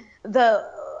 And the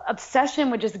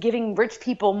obsession with just giving rich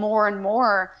people more and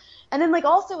more. And then like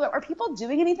also, are people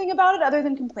doing anything about it other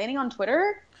than complaining on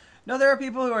Twitter? No, there are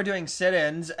people who are doing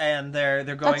sit-ins and they're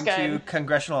going to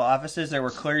congressional offices. There were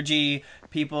clergy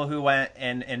people who went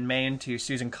in Maine to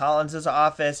Susan Collins'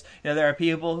 office. You know, there are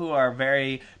people who are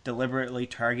very deliberately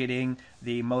targeting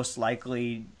the most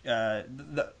likely, not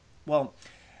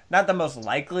the most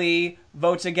likely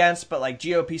votes against, but like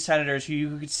GOP senators who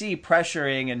you could see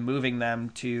pressuring and moving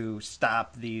them to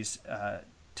stop these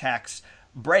tax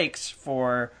breaks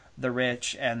for the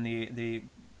rich and the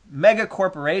mega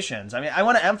corporations. I mean, I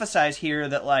want to emphasize here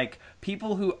that like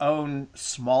people who own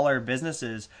smaller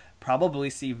businesses probably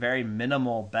see very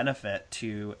minimal benefit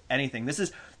to anything.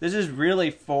 This is really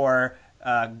for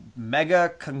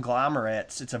mega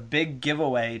conglomerates. It's a big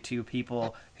giveaway to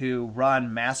people who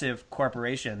run massive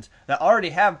corporations that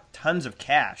already have tons of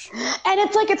cash. And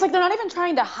it's like they're not even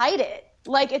trying to hide it.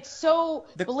 Like it's so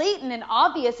blatant and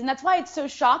obvious, and that's why it's so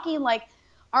shocking. Like,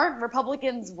 aren't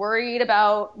Republicans worried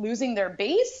about losing their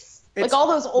base? Like all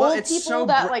those old people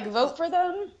that like vote for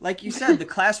them? Like you said, the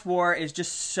class war is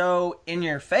just so in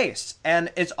your face. And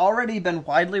it's already been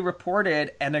widely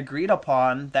reported and agreed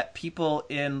upon that people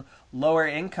in lower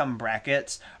income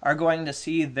brackets are going to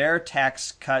see their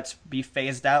tax cuts be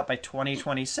phased out by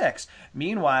 2026.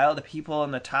 Meanwhile, the people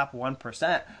in the top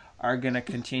 1% are going to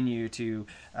continue to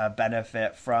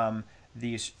benefit from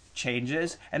these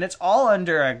changes. And it's all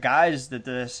under a guise that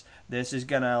this is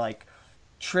going to like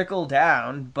trickle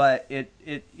down, but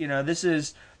this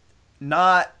is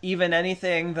not even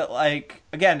anything that like,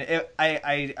 again,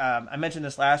 I mentioned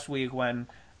this last week when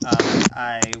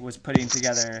I was putting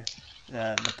together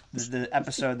the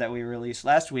episode that we released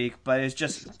last week, but it's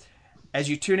just as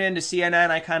you tune into CNN,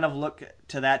 I kind of look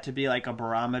to that to be like a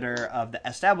barometer of the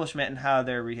establishment and how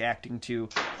they're reacting to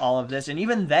all of this. And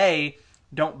even they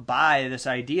don't buy this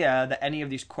idea that any of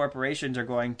these corporations are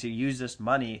going to use this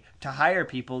money to hire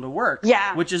people to work.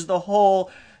 Yeah. Which is the whole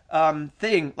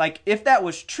thing. Like, if that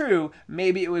was true,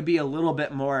 maybe it would be a little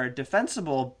bit more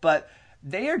defensible, but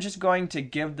they are just going to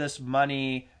give this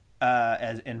money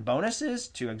as in bonuses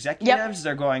to executives. Yep.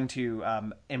 They're going to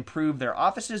improve their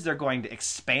offices. They're going to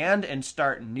expand and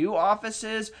start new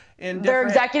offices. Their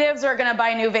executives are going to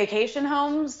buy new vacation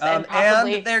homes. And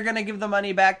they're going to give the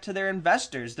money back to their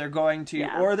investors. They're going to,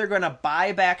 or they're going to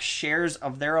buy back shares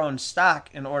of their own stock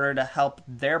in order to help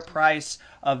their price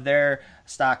of their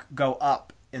stock go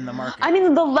up in the market. I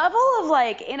mean, the level of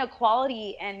like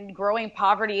inequality and growing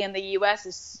poverty in the U.S.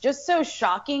 is just so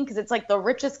shocking because it's like the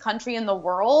richest country in the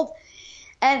world,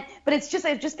 but it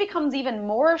just becomes even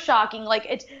more shocking. Like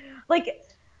it's like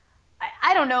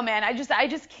I don't know, man. I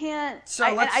just can't. So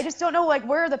I just don't know, like,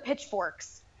 where are the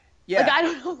pitchforks? Yeah. Like, I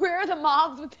don't know, where are the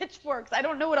mobs with pitchforks? I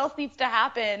don't know what else needs to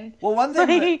happen. Well, one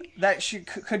thing that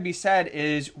could be said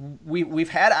is we've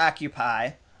had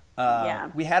Occupy.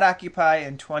 We had Occupy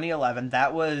in 2011.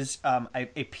 That was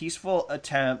a peaceful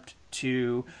attempt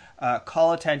to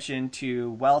call attention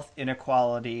to wealth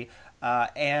inequality.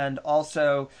 And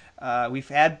also, we've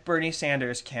had Bernie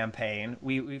Sanders campaign.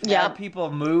 We've had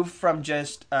people move from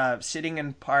just sitting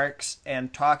in parks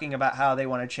and talking about how they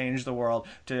want to change the world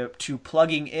to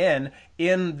plugging in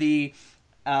the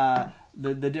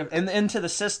into the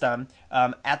system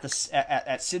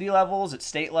at city levels, at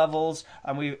state levels,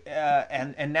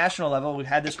 and national level. We've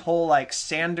had this whole like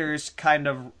Sanders kind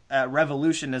of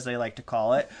revolution, as they like to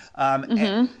call it.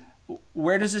 And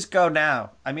where does this go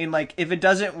now? I mean, like, if it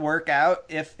doesn't work out,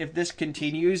 if this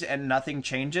continues and nothing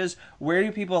changes, where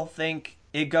do people think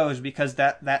it goes? Because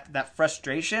that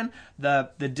frustration, the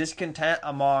discontent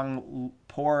among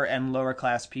poor and lower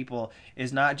class people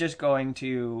is not just going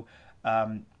to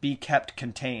be kept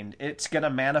contained. It's going to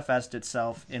manifest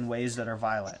itself in ways that are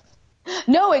violent.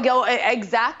 No,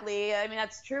 exactly. I mean,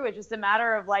 that's true. It's just a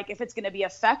matter of like if it's going to be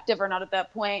effective or not at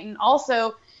that point. And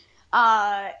also,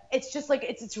 it's just like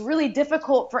it's really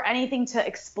difficult for anything to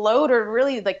explode or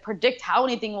really like predict how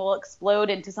anything will explode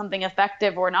into something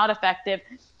effective or not effective,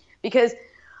 because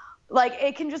like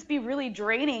it can just be really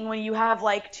draining when you have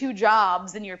like 2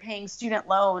 jobs and you're paying student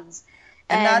loans.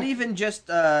 And not even just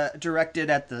directed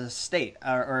at the state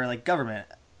or like government.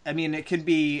 I mean, it could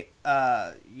be,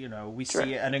 we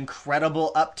see an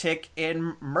incredible uptick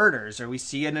in murders, or we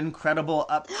see an incredible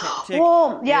uptick.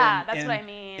 Well, yeah, that's what I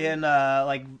mean. In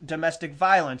like domestic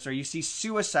violence, or you see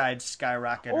suicide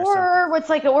skyrocket, or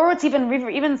something. Or what's even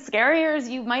scarier is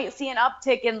you might see an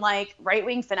uptick in like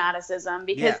right-wing fanaticism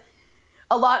because. Yeah.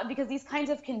 Because these kinds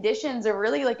of conditions are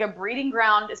really like a breeding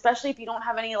ground, especially if you don't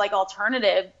have any like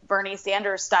alternative Bernie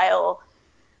Sanders style,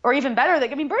 or even better.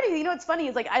 Like, I mean, Bernie, it's funny.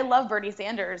 It's like, I love Bernie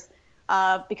Sanders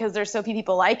because there's so few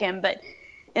people like him. But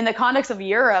in the context of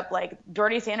Europe, like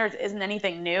Bernie Sanders isn't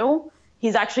anything new.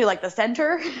 He's actually like the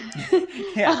center.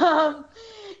 Yeah.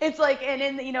 It's like, and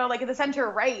in, like the center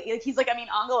right, like he's like, I mean,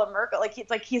 Angela Merkel, like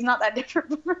it's like, he's not that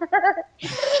different from her.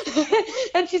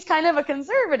 And she's kind of a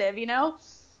conservative,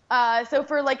 So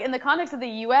for like in the context of the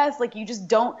U.S., like you just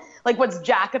don't like what's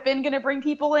Jacobin going to bring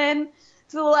people in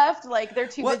to the left? Like they're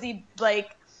too busy.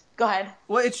 Like, go ahead.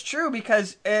 Well, it's true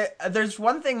because there's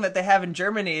one thing that they have in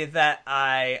Germany that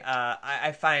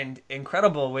I find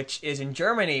incredible, which is in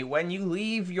Germany when you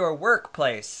leave your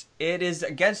workplace, it is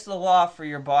against the law for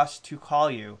your boss to call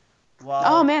you.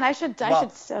 I should.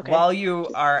 Okay. While you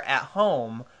are at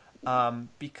home,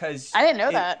 because I didn't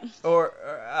know that.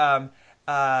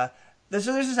 There's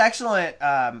this excellent,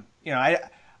 I'm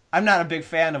not a big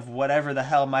fan of whatever the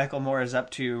hell Michael Moore is up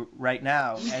to right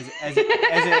now, as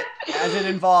it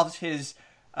involves his,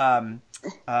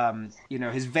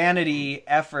 his vanity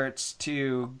efforts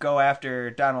to go after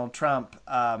Donald Trump.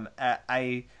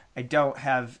 I don't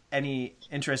have any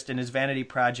interest in his vanity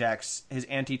projects, his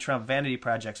anti-Trump vanity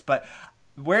projects, but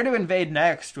Where to Invade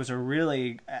Next was a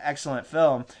really excellent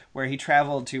film where he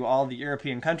traveled to all the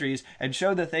European countries and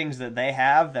showed the things that they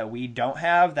have that we don't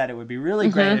have, that it would be really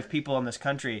great if people in this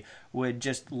country would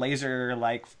just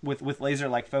with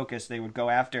laser-like focus, they would go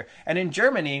after. And in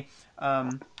Germany,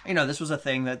 this was a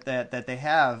thing that they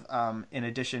have in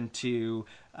addition to,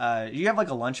 you have like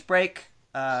a lunch break.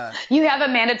 You have a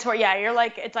mandatory, you're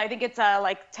like, I think it's a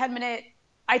like 10-minute,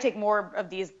 I take more of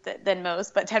these than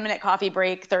most, but 10-minute coffee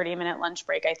break, 30-minute lunch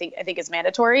break, I think is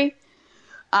mandatory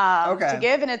to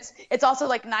give. And it's also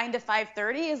like 9 to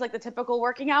 5:30 is like the typical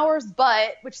working hours,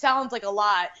 which sounds like a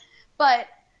lot, but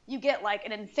you get like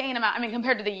an insane amount. I mean,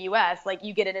 compared to the US, like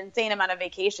you get an insane amount of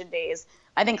vacation days.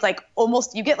 I think like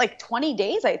almost, you get like 20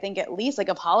 days, I think at least, like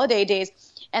of holiday days.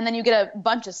 And then you get a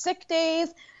bunch of sick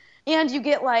days. And you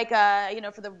get like,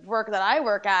 for the work that I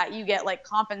work at, you get like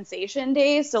compensation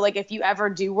days. So like if you ever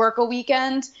do work a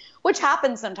weekend, which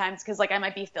happens sometimes because like I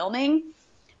might be filming,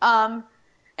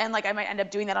 and like I might end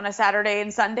up doing that on a Saturday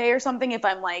and Sunday or something if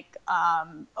I'm like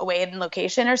away in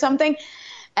location or something.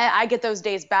 And I get those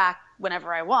days back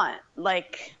whenever I want,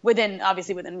 like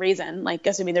obviously within reason, like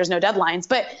assuming there's no deadlines.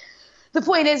 But the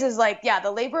point is like, yeah,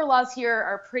 the labor laws here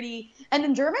are pretty, and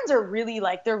the Germans are really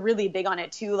like, they're really big on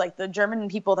it too. Like the German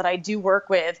people that I do work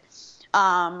with,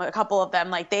 a couple of them,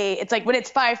 like it's like when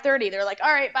it's 5:30, they're like,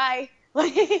 all right, bye.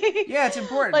 Like, yeah, it's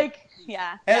important. Like,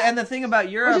 yeah. And the thing about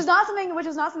Europe, which is not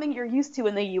something you're used to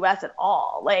in the U.S. at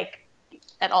all. Like,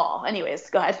 at all. Anyways,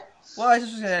 go ahead. Well, I was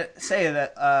just going to say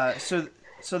that, so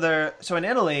in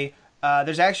Italy,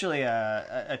 there's actually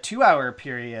a 2-hour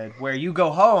period where you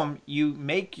go home, you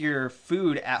make your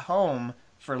food at home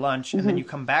for lunch, and then you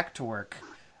come back to work.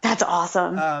 That's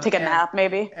awesome. Take a nap,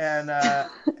 maybe. And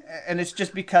it's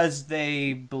just because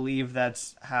they believe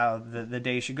that's how the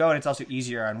day should go, and it's also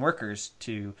easier on workers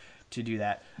to do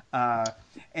that.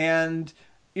 And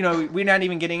we're not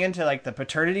even getting into like the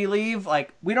paternity leave.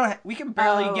 Like we can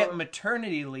barely get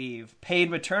maternity leave, paid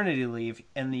maternity leave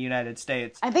in the United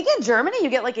States. I think in Germany you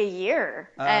get like a year.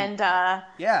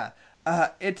 Yeah,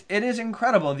 it is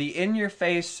incredible, the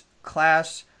in-your-face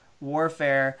class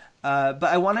warfare. But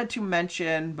I wanted to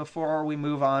mention before we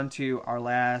move on to our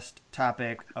last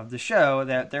topic of the show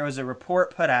that there was a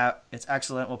report put out. It's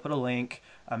excellent. We'll put a link.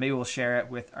 Maybe we'll share it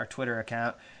with our Twitter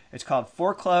account. It's called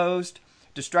Foreclosed: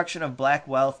 Destruction of Black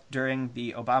Wealth During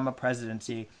the Obama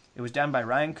Presidency. It was done by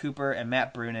Ryan Cooper and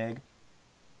Matt Brunig.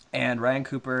 And Ryan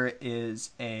Cooper is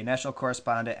a national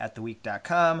correspondent at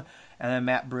TheWeek.com. And then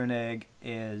Matt Brunig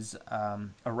is a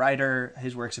writer.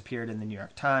 His works appeared in the New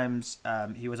York Times.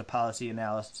 He was a policy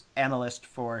analyst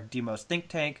for Demos think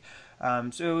tank.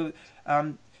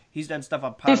 He's done stuff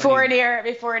on poverty. Before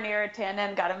Neera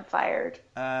Tanden got him fired.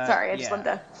 Sorry, I just wanted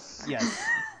to... Yes.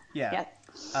 Yeah.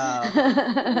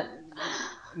 Yes.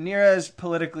 Neera is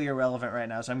politically irrelevant right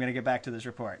now, so I'm going to get back to this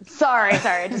report. Sorry,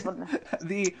 I just wanted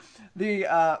to...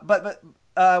 But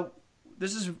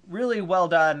this is really well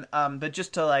done. But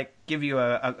just to like give you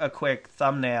a quick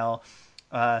thumbnail,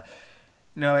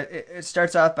 it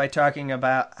starts off by talking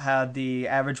about how the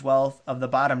average wealth of the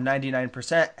bottom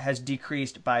 99% has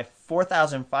decreased by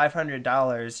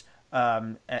 $4,500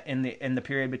 in the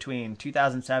period between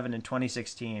 2007 and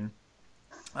 2016.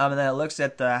 And then it looks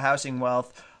at the housing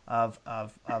wealth of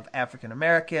African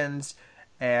Americans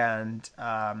and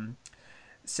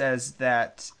says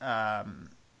that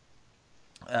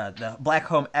the black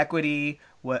home equity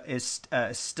is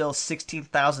still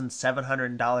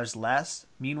 $16,700 less.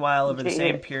 Meanwhile, over the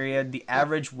same period, the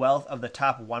average wealth of the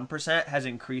top 1% has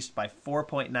increased by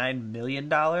 $4.9 million.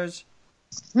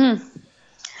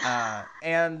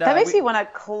 And that makes me want to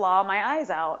claw my eyes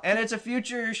out. And it's a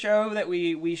future show that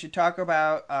we should talk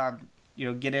about.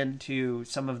 Get into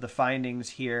some of the findings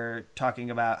here,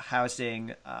 talking about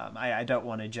housing. I don't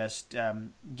want to just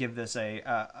give this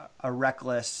a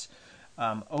reckless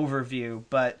overview,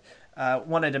 but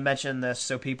wanted to mention this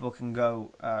so people can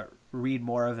go read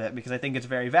more of it, because I think it's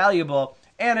very valuable.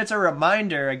 And it's a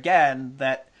reminder, again,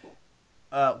 that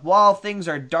while things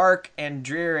are dark and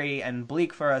dreary and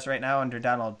bleak for us right now under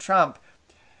Donald Trump,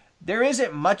 there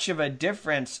isn't much of a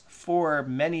difference for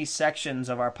many sections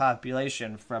of our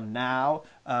population from now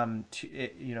to,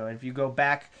 if you go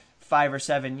back 5 or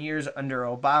 7 years under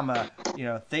Obama,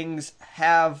 things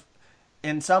have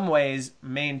in some ways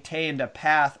maintained a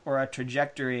path or a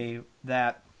trajectory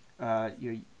that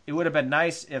it would have been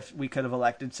nice if we could have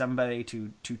elected somebody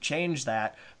to change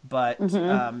that. But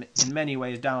in many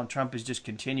ways, Donald Trump is just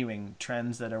continuing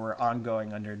trends that were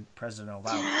ongoing under President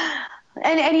Obama.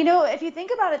 And if you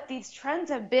think about it, these trends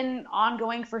have been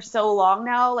ongoing for so long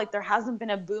now. Like, there hasn't been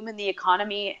a boom in the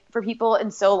economy for people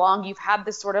in so long. You've had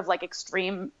this sort of like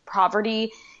extreme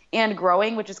poverty and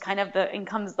growing, which is kind of the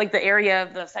incomes, like the area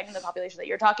of the segment of the population that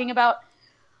you're talking about.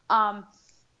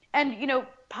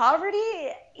 Poverty,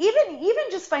 even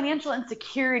just financial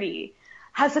insecurity,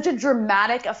 has such a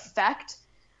dramatic effect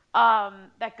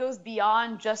that goes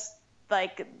beyond just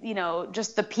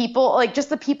just the people,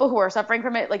 who are suffering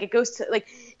from it. Like, it goes to, like,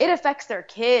 it affects their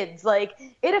kids. Like,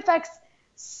 it affects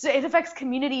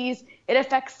communities. It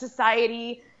affects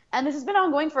society. And this has been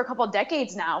ongoing for a couple of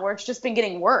decades now, where it's just been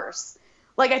getting worse.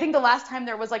 Like, I think the last time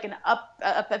there was like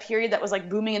a period that was like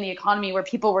booming in the economy where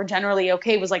people were generally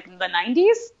okay was like the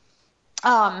 90s.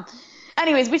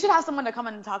 Anyways, we should have someone to come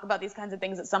in and talk about these kinds of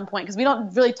things at some point, because we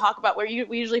don't really talk about we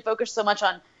usually focus so much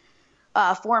on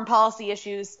foreign policy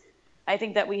issues I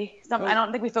think that I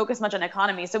don't think we focus much on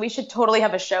economy, so we should totally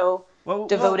have a show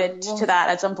devoted to that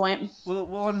at some point.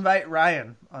 We'll invite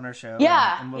Ryan on our show.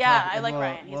 Yeah, and we'll yeah, talk, I and like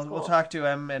Ryan. He's cool. We'll talk to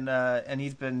him, and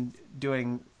he's been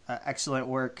doing excellent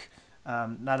work,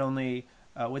 not only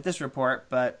with this report,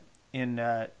 but in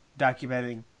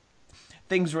documenting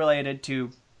things related to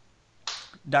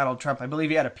Donald Trump. I believe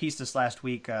he had a piece this last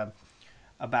week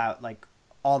about like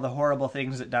all the horrible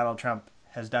things that Donald Trump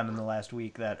has done in the last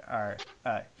week that are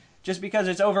just because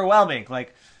it's overwhelming.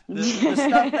 Like the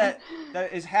stuff that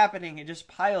is happening, it just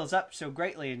piles up so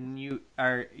greatly, and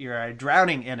you're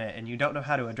drowning in it, and you don't know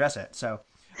how to address it. So.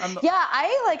 Yeah,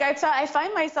 I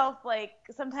find myself like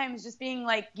sometimes just being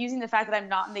like using the fact that I'm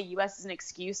not in the U.S. as an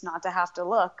excuse not to have to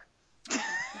look.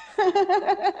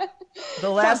 The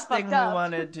last thing we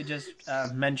wanted to just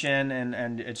mention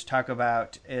and talk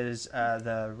about is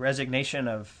the resignation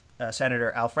of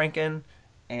Senator Al Franken,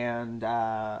 and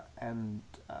I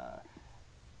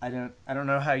don't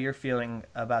know how you're feeling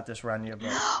about this, Rania. But...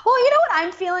 Well, you know what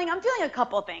I'm feeling? I'm feeling a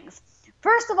couple things.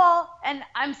 First of all, and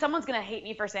someone's gonna hate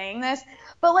me for saying this,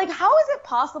 but like, how is it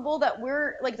possible that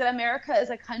that America is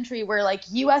a country where like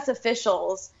U.S.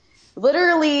 officials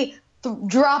literally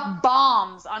drop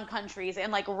bombs on countries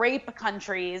and like rape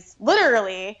countries,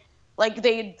 literally, like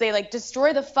they like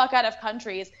destroy the fuck out of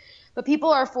countries, but people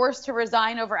are forced to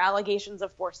resign over allegations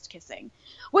of forced kissing,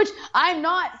 which I'm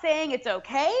not saying it's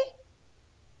okay.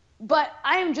 But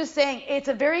I'm just saying it's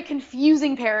a very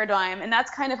confusing paradigm, and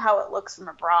that's kind of how it looks from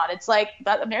abroad. It's like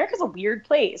that America's a weird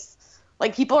place.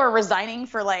 Like people are resigning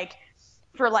for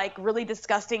really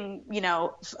disgusting,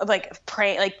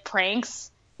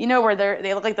 pranks, where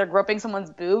they look like they're groping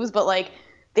someone's boobs, but like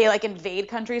they like invade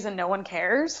countries and no one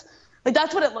cares. Like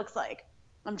that's what it looks like.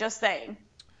 I'm just saying.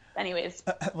 Anyways.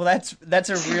 Well, that's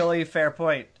a really fair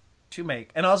point to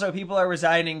make. And also people are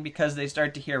resigning because they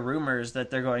start to hear rumors that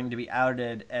they're going to be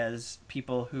outed as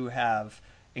people who have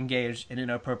engaged in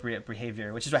inappropriate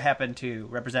behavior, which is what happened to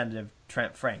Representative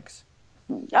Trent Franks.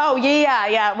 Oh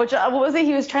yeah. Which what was it?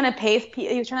 He was trying to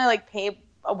pay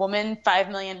a woman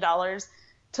 $5 million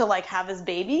to like have his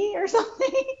baby or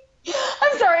something.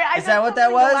 I'm sorry. Is that what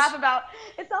that was?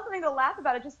 It's not something to laugh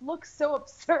about. It just looks so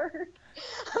absurd.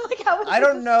 I'm like, how is I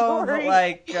don't know, story? but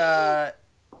like.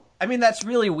 I mean, that's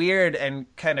really weird and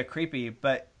kind of creepy,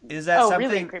 but is that something?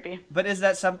 Really creepy. But is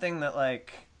that something that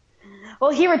like? Well,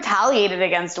 he retaliated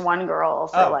against one girl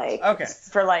for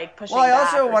pushing. Well, I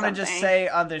also want to something. just say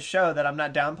on this show that I'm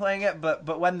not downplaying it,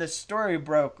 but when this story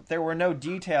broke, there were no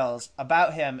details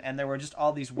about him, and there were just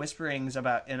all these whisperings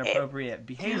about inappropriate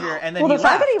behavior, and then the left.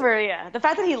 fact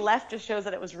that he left just shows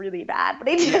that it was really bad. But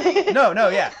he didn't. No,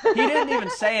 yeah, he didn't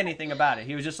even say anything about it.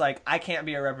 He was just like, I can't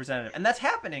be a representative, and that's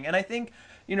happening, and I think.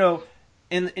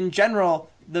 In general,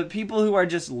 the people who are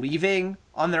just leaving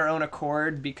on their own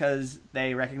accord because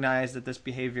they recognize that this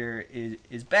behavior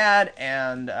is bad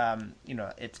and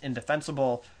it's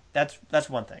indefensible. That's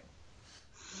one thing.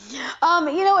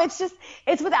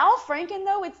 It's with Al Franken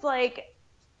though. It's like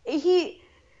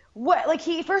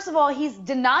first of all, he's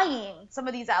denying some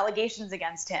of these allegations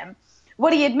against him.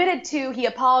 What he admitted to, he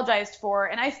apologized for,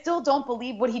 and I still don't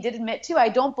believe what he did admit to. I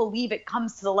don't believe it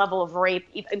comes to the level of rape,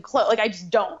 even close. Like I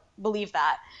just don't believe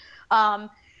that. I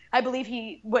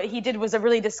believe what he did was a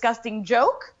really disgusting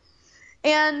joke,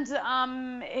 and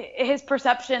his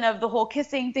perception of the whole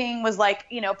kissing thing was like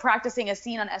practicing a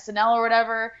scene on SNL or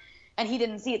whatever, and he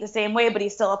didn't see it the same way, but he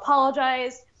still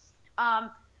apologized.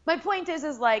 My point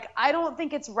is like, I don't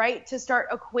think it's right to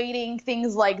start equating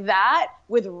things like that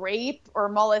with rape or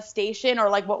molestation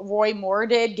or like what Roy Moore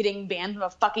did, getting banned from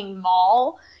a fucking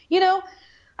mall.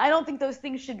 I don't think those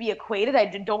things should be equated. I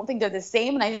don't think they're the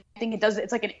same. And I think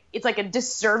it's like a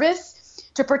disservice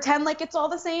to pretend like it's all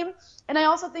the same. And I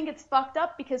also think it's fucked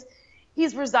up because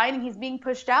he's resigning, he's being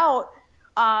pushed out.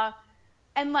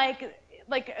 And like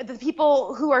the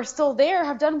people who are still there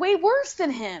have done way worse than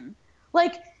him.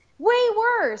 Like, way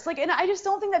worse. Like, and I just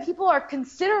don't think that people are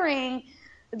considering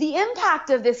the impact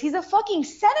of this. He's a fucking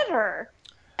senator.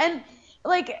 And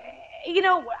like,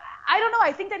 I don't know.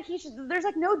 I think that there's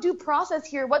like no due process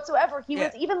here whatsoever. He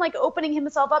was even like opening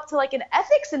himself up to like an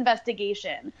ethics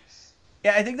investigation.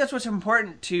 Yeah, I think that's what's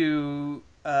important to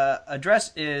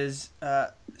address is,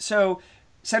 so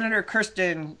Senator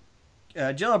Kirsten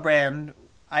Gillibrand,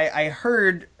 I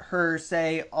heard her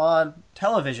say on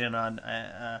television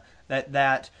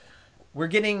that we're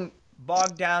getting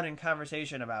bogged down in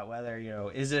conversation about whether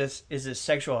is this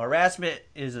sexual harassment,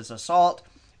 is this assault,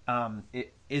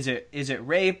 is it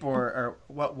rape or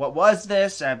what was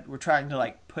this? We're trying to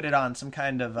like put it on some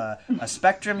kind of a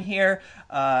spectrum here,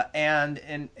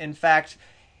 and in fact,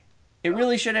 it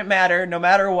really shouldn't matter. No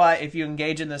matter what, if you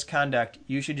engage in this conduct,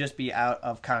 you should just be out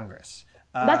of Congress.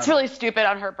 That's really stupid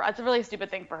on her. It's a really stupid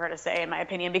thing for her to say, in my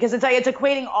opinion, because it's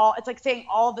equating all. It's like saying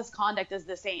all of this conduct is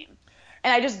the same,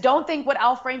 and I just don't think what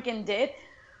Al Franken did,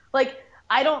 like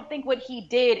I don't think what he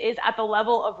did is at the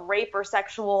level of rape or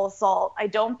sexual assault. I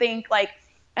don't think like,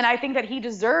 and I think that he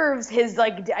deserves his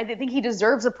like. I think he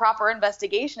deserves a proper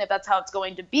investigation if that's how it's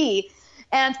going to be.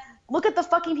 And look at the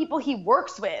fucking people he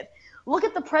works with. Look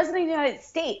at the president of the United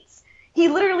States. He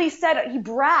literally said he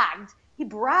bragged. He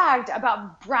bragged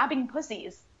about grabbing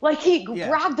pussies. Like he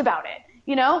bragged about it.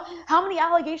 You know, how many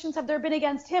allegations have there been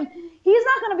against him? He's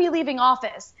not going to be leaving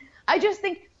office. I just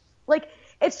think like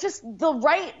it's just the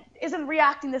right isn't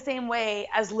reacting the same way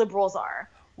as liberals are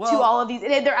to all of these.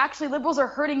 They're actually liberals are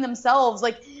hurting themselves.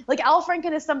 Like Al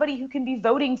Franken is somebody who can be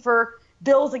voting for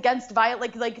bills against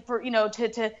violence, like for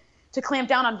to clamp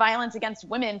down on violence against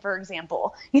women, for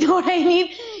example. You know what I mean?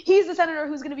 He's the senator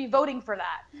who's going to be voting for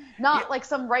that, not like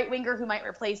some right-winger who might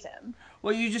replace him.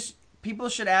 Well, people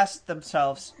should ask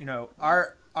themselves,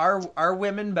 are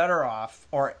women better off,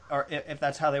 or if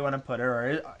that's how they want to put it,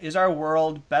 or is our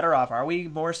world better off? Are we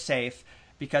more safe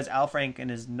because Al Franken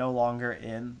is no longer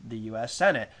in the U.S.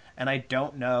 Senate? And I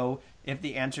don't know if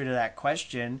the answer to that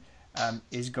question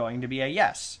is going to be a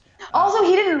yes. Also,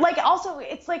 he didn't also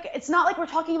it's not like we're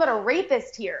talking about a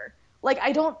rapist here. Like,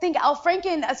 I don't think Al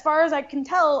Franken, as far as I can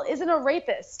tell, isn't a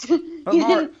rapist.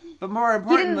 But more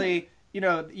importantly,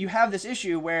 you have this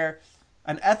issue where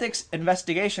an ethics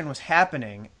investigation was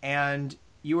happening and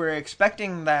you were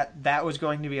expecting that was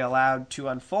going to be allowed to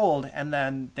unfold, and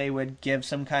then they would give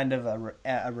some kind of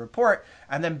a report,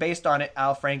 and then based on it,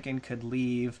 Al Franken could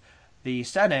leave the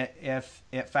Senate if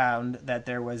it found that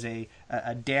there was a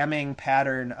damning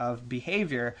pattern of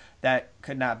behavior that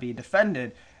could not be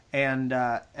defended. And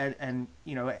on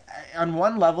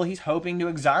one level, he's hoping to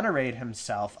exonerate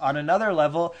himself. On another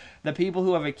level, the people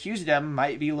who have accused him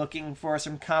might be looking for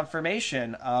some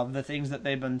confirmation of the things that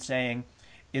they've been saying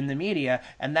in the media.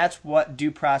 And that's what due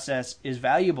process is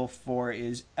valuable for,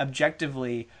 is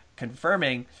objectively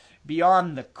confirming,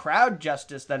 beyond the crowd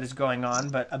justice that is going on,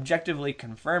 but objectively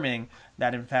confirming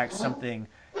that, in fact, something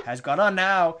has gone on.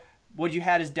 Now, what you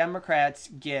had is Democrats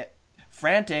get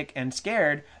frantic and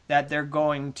scared that they're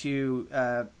going to,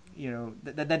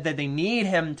 that they need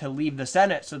him to leave the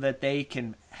Senate so that they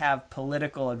can have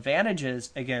political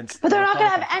advantages against. But they're not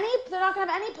going to have any. They're not going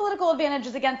to have any political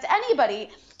advantages against anybody.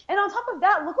 And on top of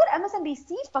that, look what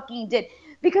MSNBC fucking did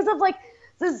because of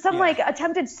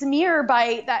attempted smear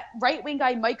by that right-wing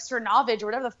guy Mike Cernovich or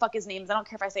whatever the fuck his name is. I don't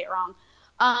care if I say it wrong.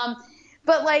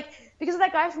 But because of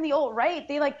that guy from the alt-right,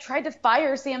 they tried to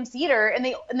fire Sam Seder, and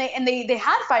they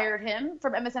had fired him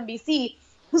from MSNBC,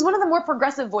 who's one of the more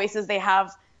progressive voices they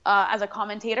have as a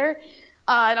commentator.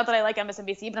 Not that I like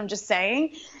MSNBC, but I'm just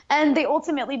saying. And they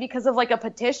ultimately, because of a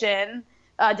petition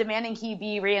demanding he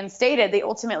be reinstated, they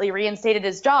ultimately reinstated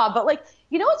his job. But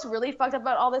what's really fucked up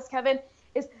about all this, Kevin,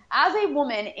 is as a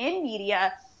woman in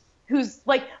media who's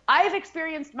I've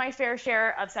experienced my fair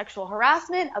share of sexual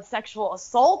harassment, of sexual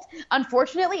assault.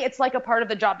 Unfortunately, it's a part of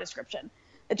the job description.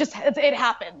 It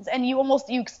happens, and you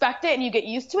expect it and you get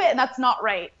used to it, and that's not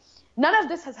right. None of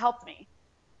this has helped me.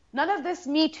 None of this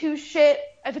Me Too shit.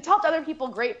 If it's helped other people,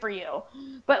 great for you.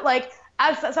 But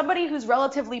as somebody who's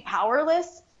relatively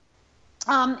powerless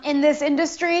in this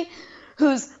industry,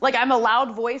 who's I'm a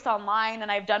loud voice online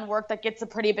and I've done work that gets a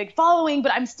pretty big following,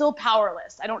 but I'm still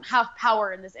powerless. I don't have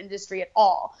power in this industry at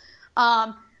all.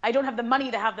 I don't have the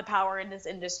money to have the power in this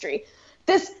industry.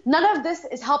 None of this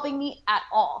is helping me at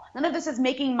all. None of this is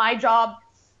making my job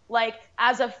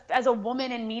as a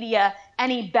woman in media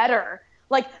any better.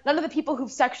 None of the people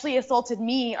who've sexually assaulted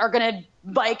me are going to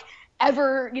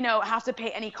ever, have to pay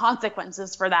any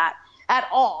consequences for that at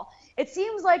all. It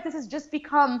seems like this has just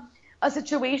become a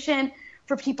situation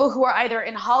for people who are either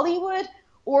in Hollywood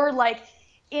or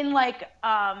in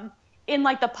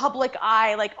the public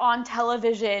eye, on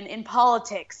television, in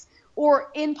politics,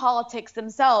 or in politics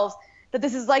themselves, that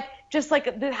this is just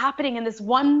happening in this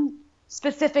one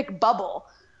specific bubble.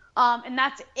 And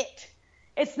that's it.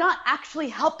 It's not actually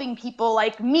helping people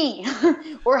like me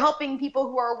or helping people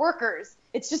who are workers.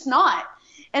 It's just not.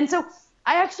 And so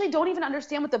I actually don't even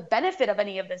understand what the benefit of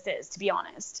any of this is, to be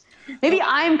honest. Maybe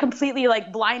I'm completely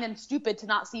blind and stupid to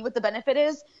not see what the benefit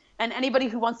is. And anybody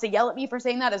who wants to yell at me for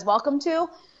saying that is welcome to.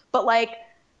 But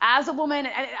as a woman,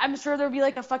 I'm sure there'd be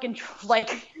a fucking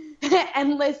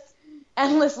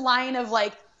endless line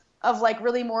of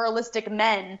really moralistic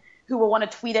men who will want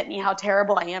to tweet at me how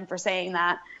terrible I am for saying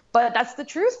that. But that's the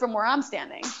truth from where I'm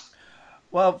standing.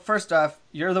 Well, first off,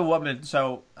 you're the woman,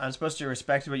 so I'm supposed to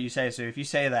respect what you say. So if you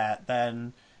say that,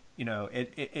 then,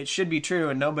 it should be true,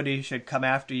 and nobody should come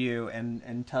after you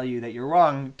and tell you that you're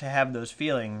wrong to have those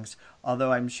feelings.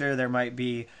 Although I'm sure there might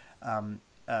be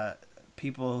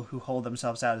people who hold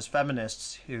themselves out as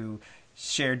feminists who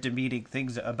share demeaning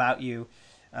things about you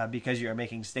because you're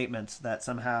making statements that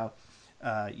somehow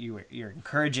you're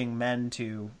encouraging men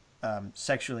to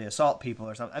sexually assault people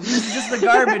or something. I mean, this is just the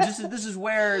garbage. This is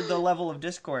where the level of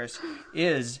discourse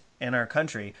is in our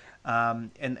country,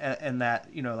 and that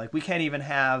like we can't even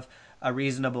have a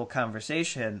reasonable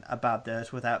conversation about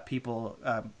this without people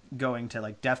going to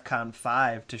like DEFCON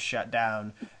 5 to shut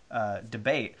down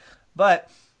debate. But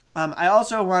I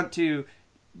also want to,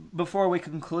 before we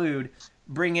conclude,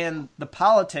 bring in the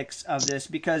politics of this,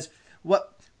 because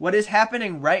what is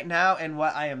happening right now, and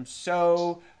what I am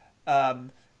so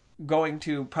going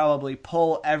to probably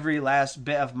pull every last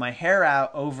bit of my hair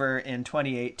out over in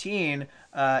 2018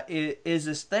 is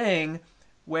this thing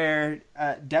where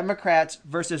Democrats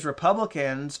versus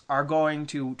Republicans are going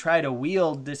to try to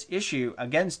wield this issue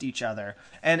against each other,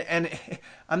 and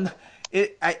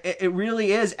it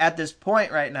really is at this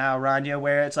point right now, Rania,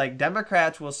 where it's like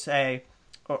Democrats will say,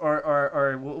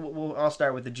 I'll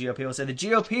start with the GOP. We'll say the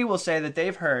GOP will say that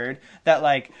they've heard that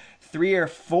like 3 or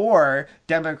 4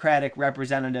 Democratic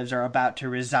representatives are about to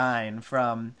resign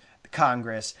from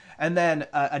Congress, and then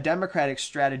a Democratic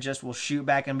strategist will shoot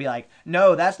back and be like,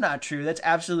 "No, that's not true. That's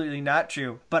absolutely not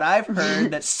true. But I've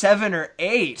heard that 7 or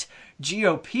 8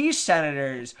 GOP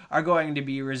senators are going to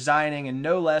be resigning in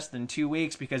no less than 2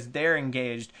 weeks because they're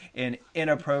engaged in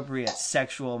inappropriate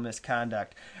sexual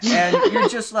misconduct." And you're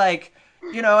just like,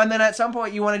 and then at some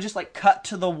point you want to just like cut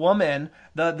to the woman,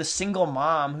 the single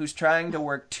mom who's trying to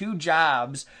work 2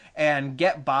 jobs and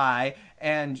get by,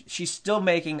 and she's still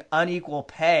making unequal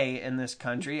pay in this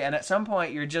country. And at some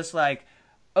point you're just like,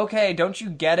 okay, don't you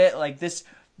get it? Like this,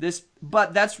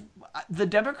 but that's, the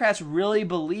Democrats really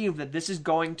believe that this is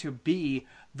going to be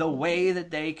the way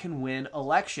that they can win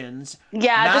elections.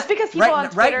 Yeah, just because people on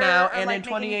Twitter right now and like in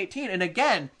 2018. And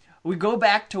again, we go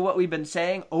back to what we've been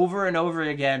saying over and over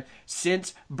again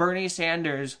since Bernie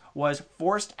Sanders was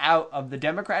forced out of the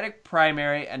Democratic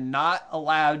primary and not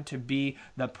allowed to be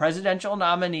the presidential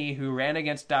nominee who ran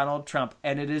against Donald Trump.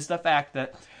 And it is the fact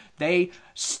that they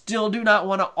still do not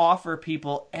want to offer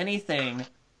people anything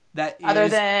that other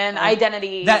than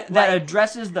identity that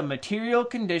addresses the material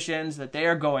conditions that they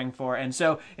are going for. And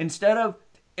so instead of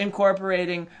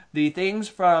incorporating the things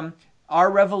from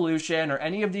Our Revolution or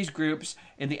any of these groups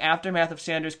in the aftermath of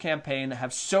Sanders' campaign that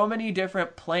have so many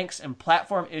different planks and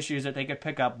platform issues that they could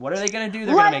pick up, what are they going to do?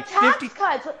 They're going to make tax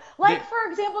cuts.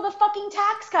 For example, the fucking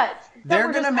tax cuts.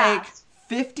 They're going to make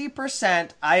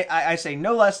 50%. I say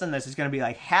no less than this. It's going to be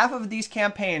like half of these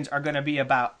campaigns are going to be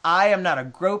about, I am not a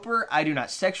groper. I do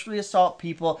not sexually assault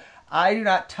people. I do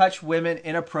not touch women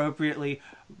inappropriately.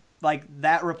 Like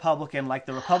that Republican, like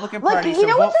the Republican Party. You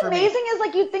know what's amazing is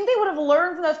like you'd think they would have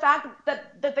learned from the fact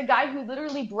that the guy who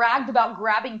literally bragged about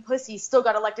grabbing pussy still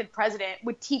got elected president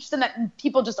would teach them that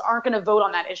people just aren't going to vote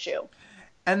on that issue.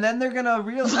 And then they're gonna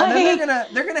realize, and then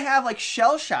they're gonna have like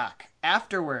shell shock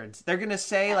afterwards. They're gonna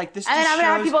say like this. And then I'm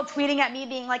gonna have people tweeting at me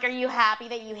being like, "Are you happy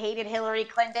that you hated Hillary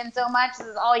Clinton so much? This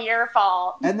is all your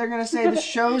fault." And they're gonna say this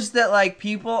shows that like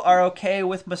people are okay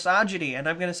with misogyny. And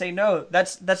I'm gonna say no,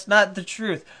 that's not the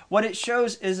truth. What it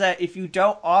shows is that if you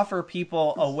don't offer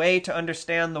people a way to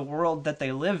understand the world that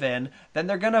they live in, then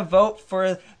they're gonna vote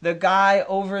for the guy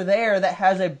over there that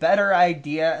has a better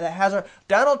idea. That has a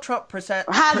Donald Trump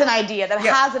has an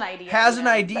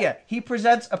idea. He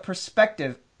presents a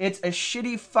perspective. It's a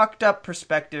shitty, fucked up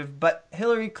perspective, but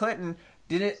Hillary Clinton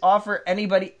didn't offer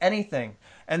anybody anything.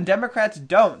 And Democrats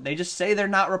don't. They just say they're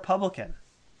not Republican.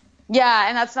 Yeah,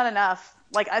 and that's not enough.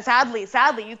 Like, sadly,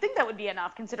 you'd think that would be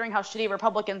enough considering how shitty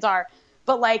Republicans are.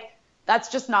 But, like, that's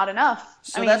just not enough.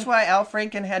 So that's why Al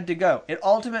Franken had to go. It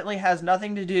ultimately has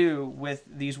nothing to do with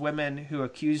these women who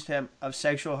accused him of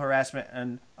sexual harassment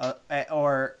and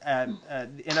or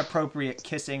inappropriate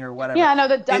kissing or whatever. Yeah,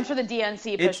 no, I'm sure the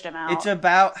DNC pushed him out. It's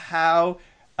about how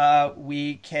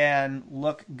we can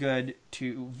look good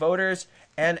to voters.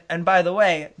 And by the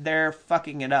way, they're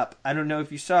fucking it up. I don't know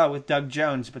if you saw with Doug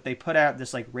Jones, but they put out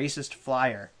this like racist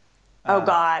flyer. Oh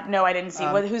God, no, I didn't see.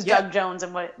 Who's Doug Jones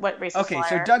and what racist flyer? Okay,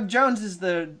 so Doug Jones is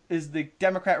the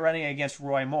Democrat running against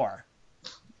Roy Moore.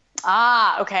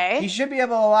 Ah, okay. He should be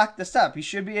able to lock this up. He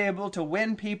should be able to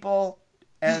win people,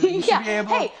 and he should be able.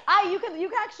 Hey, you can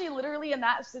actually literally in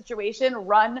that situation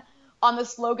run on the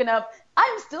slogan of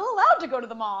 "I'm still allowed to go to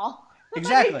the mall."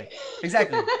 Exactly.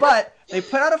 But they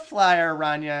put out a flyer,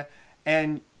 Rania,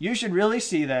 and you should really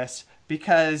see this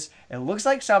because it looks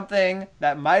like something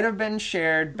that might have been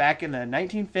shared back in the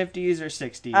 1950s or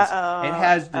 60s. Uh-oh. It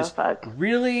has this fuck.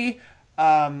 really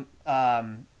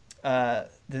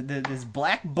this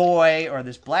black boy or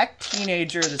this black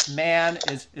teenager, this man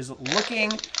is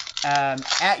looking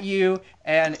at you,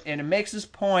 and it makes this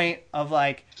point of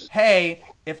like, hey,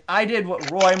 if I did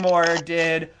what Roy Moore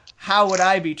did, how would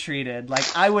I be treated? Like,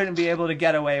 I wouldn't be able to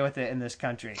get away with it in this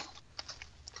country.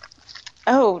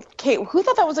 Oh, Kate, who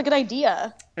thought that was a good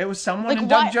idea? It was someone in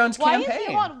Doug Jones'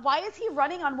 campaign. Why is he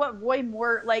running on what Roy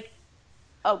Moore, like,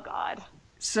 oh, God.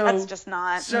 So that's just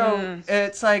not. So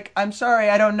it's like, I'm sorry,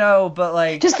 I don't know, but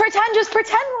like, just pretend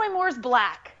Roy Moore's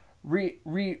black.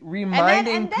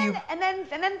 Reminding people, and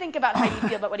then think about how you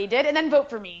feel about what he did, and then vote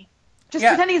for me. Just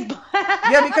pretend he's black.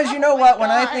 Yeah, because you know what? When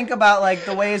I think about like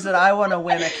the ways that I want to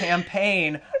win a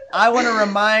campaign, I want to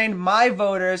remind my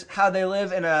voters how they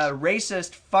live in a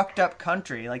racist, fucked up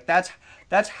country. Like that's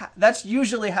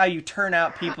usually how you turn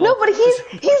out people. No, but he's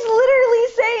literally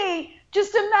saying,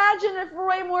 just imagine if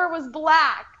Roy Moore was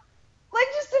black. Like,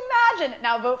 just imagine it.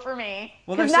 Now vote for me.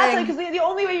 Because the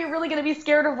only way you're really going to be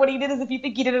scared of what he did is if you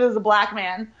think he did it as a black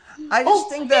man. I just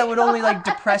think that would only like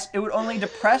depress. It would only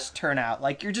depress turnout.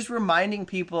 Like, you're just reminding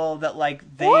people that like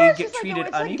they get treated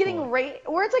unequally.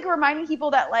 Or it's like reminding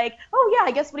people that like, oh yeah,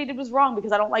 I guess what he did was wrong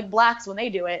because I don't like blacks when they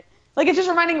do it. Like, it's just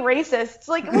reminding racists.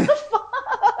 Like, what the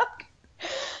fuck?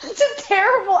 It's a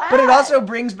terrible act. But it also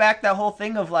brings back that whole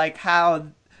thing of like how,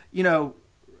 you know,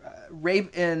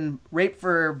 rape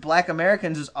for black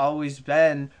Americans has always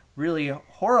been really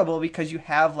horrible because you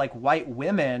have like white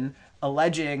women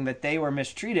alleging that they were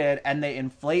mistreated and they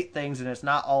inflate things and it's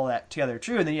not all that together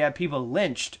true, and then you have people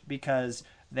lynched because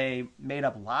they made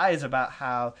up lies about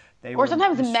how they were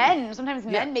men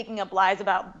making up lies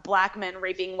about black men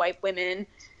raping white women,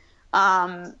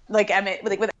 like Emmett,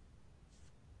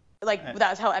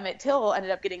 that's how Emmett Till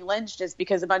ended up getting lynched, is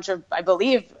because a bunch of, I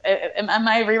believe, am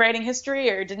I rewriting history,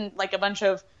 or didn't like a bunch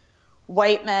of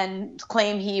white men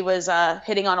claim he was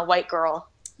hitting on a white girl?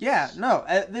 Yeah, no,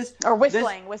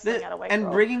 whistling at a white girl.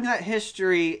 And bringing that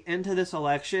history into this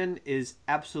election is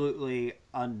absolutely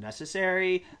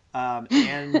unnecessary.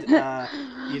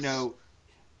 You know,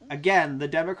 again, the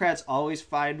Democrats always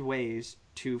find ways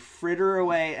to fritter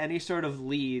away any sort of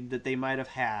lead that they might have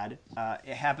had.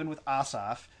 It happened with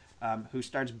Ossoff, who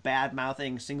starts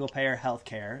bad-mouthing single-payer health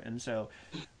care, and so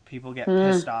people get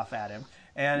pissed off at him.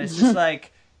 And it's just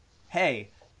like,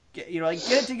 hey, get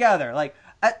it together. Like,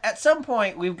 at some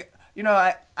point,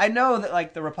 I know that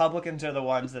like the Republicans are the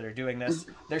ones that are doing this.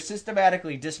 They're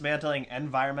systematically dismantling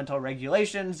environmental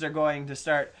regulations. They're going to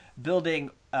start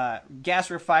building gas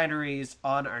refineries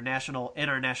in our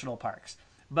national parks.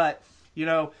 But, you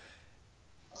know,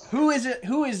 who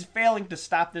is failing to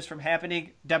stop this from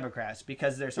happening? Democrats,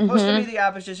 because they're supposed to be the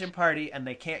opposition party and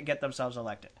they can't get themselves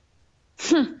elected.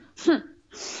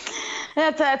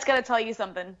 That's gonna tell you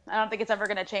something. I don't think it's ever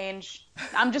gonna change.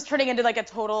 I'm just turning into like a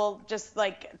total, just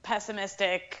like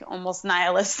pessimistic, almost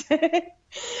nihilistic.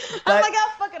 I'm like,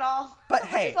 oh, fuck it all. But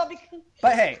hey,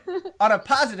 on a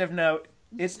positive note,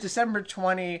 it's December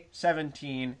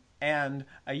 2017, and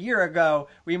a year ago,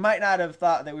 we might not have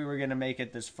thought that we were gonna make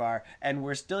it this far, and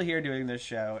we're still here doing this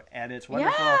show, and it's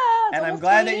wonderful. Yeah, and I'm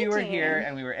glad that you were here,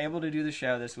 and we were able to do the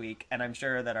show this week, and I'm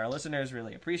sure that our listeners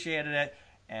really appreciated it.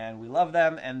 And we love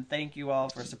them, and thank you all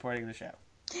for supporting the show.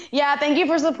 Yeah, thank you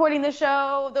for supporting the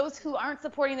show. Those who aren't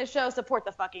supporting the show, support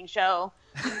the fucking show.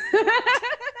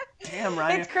 Damn,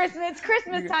 Ryan. It's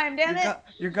Christmas time, damn it.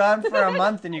 You're gone for a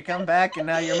month, and you come back, and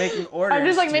now you're making orders. I'm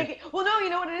just like well, no, you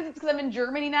know what it is? It's because I'm in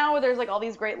Germany now, where there's like all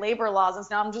these great labor laws, and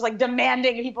so now I'm just like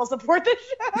demanding people support the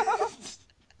show.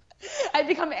 I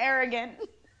become arrogant.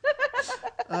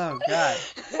 Oh God!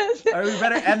 Or we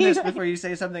better end this before you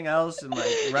say something else and like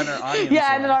run our audience.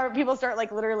 Yeah, and then our people start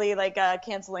like literally like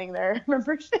canceling their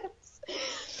memberships.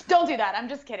 Don't do that. I'm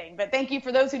just kidding. But thank you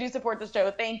for those who do support the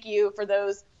show. Thank you for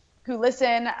those who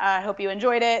listen. I hope you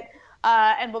enjoyed it,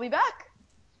 and we'll be back.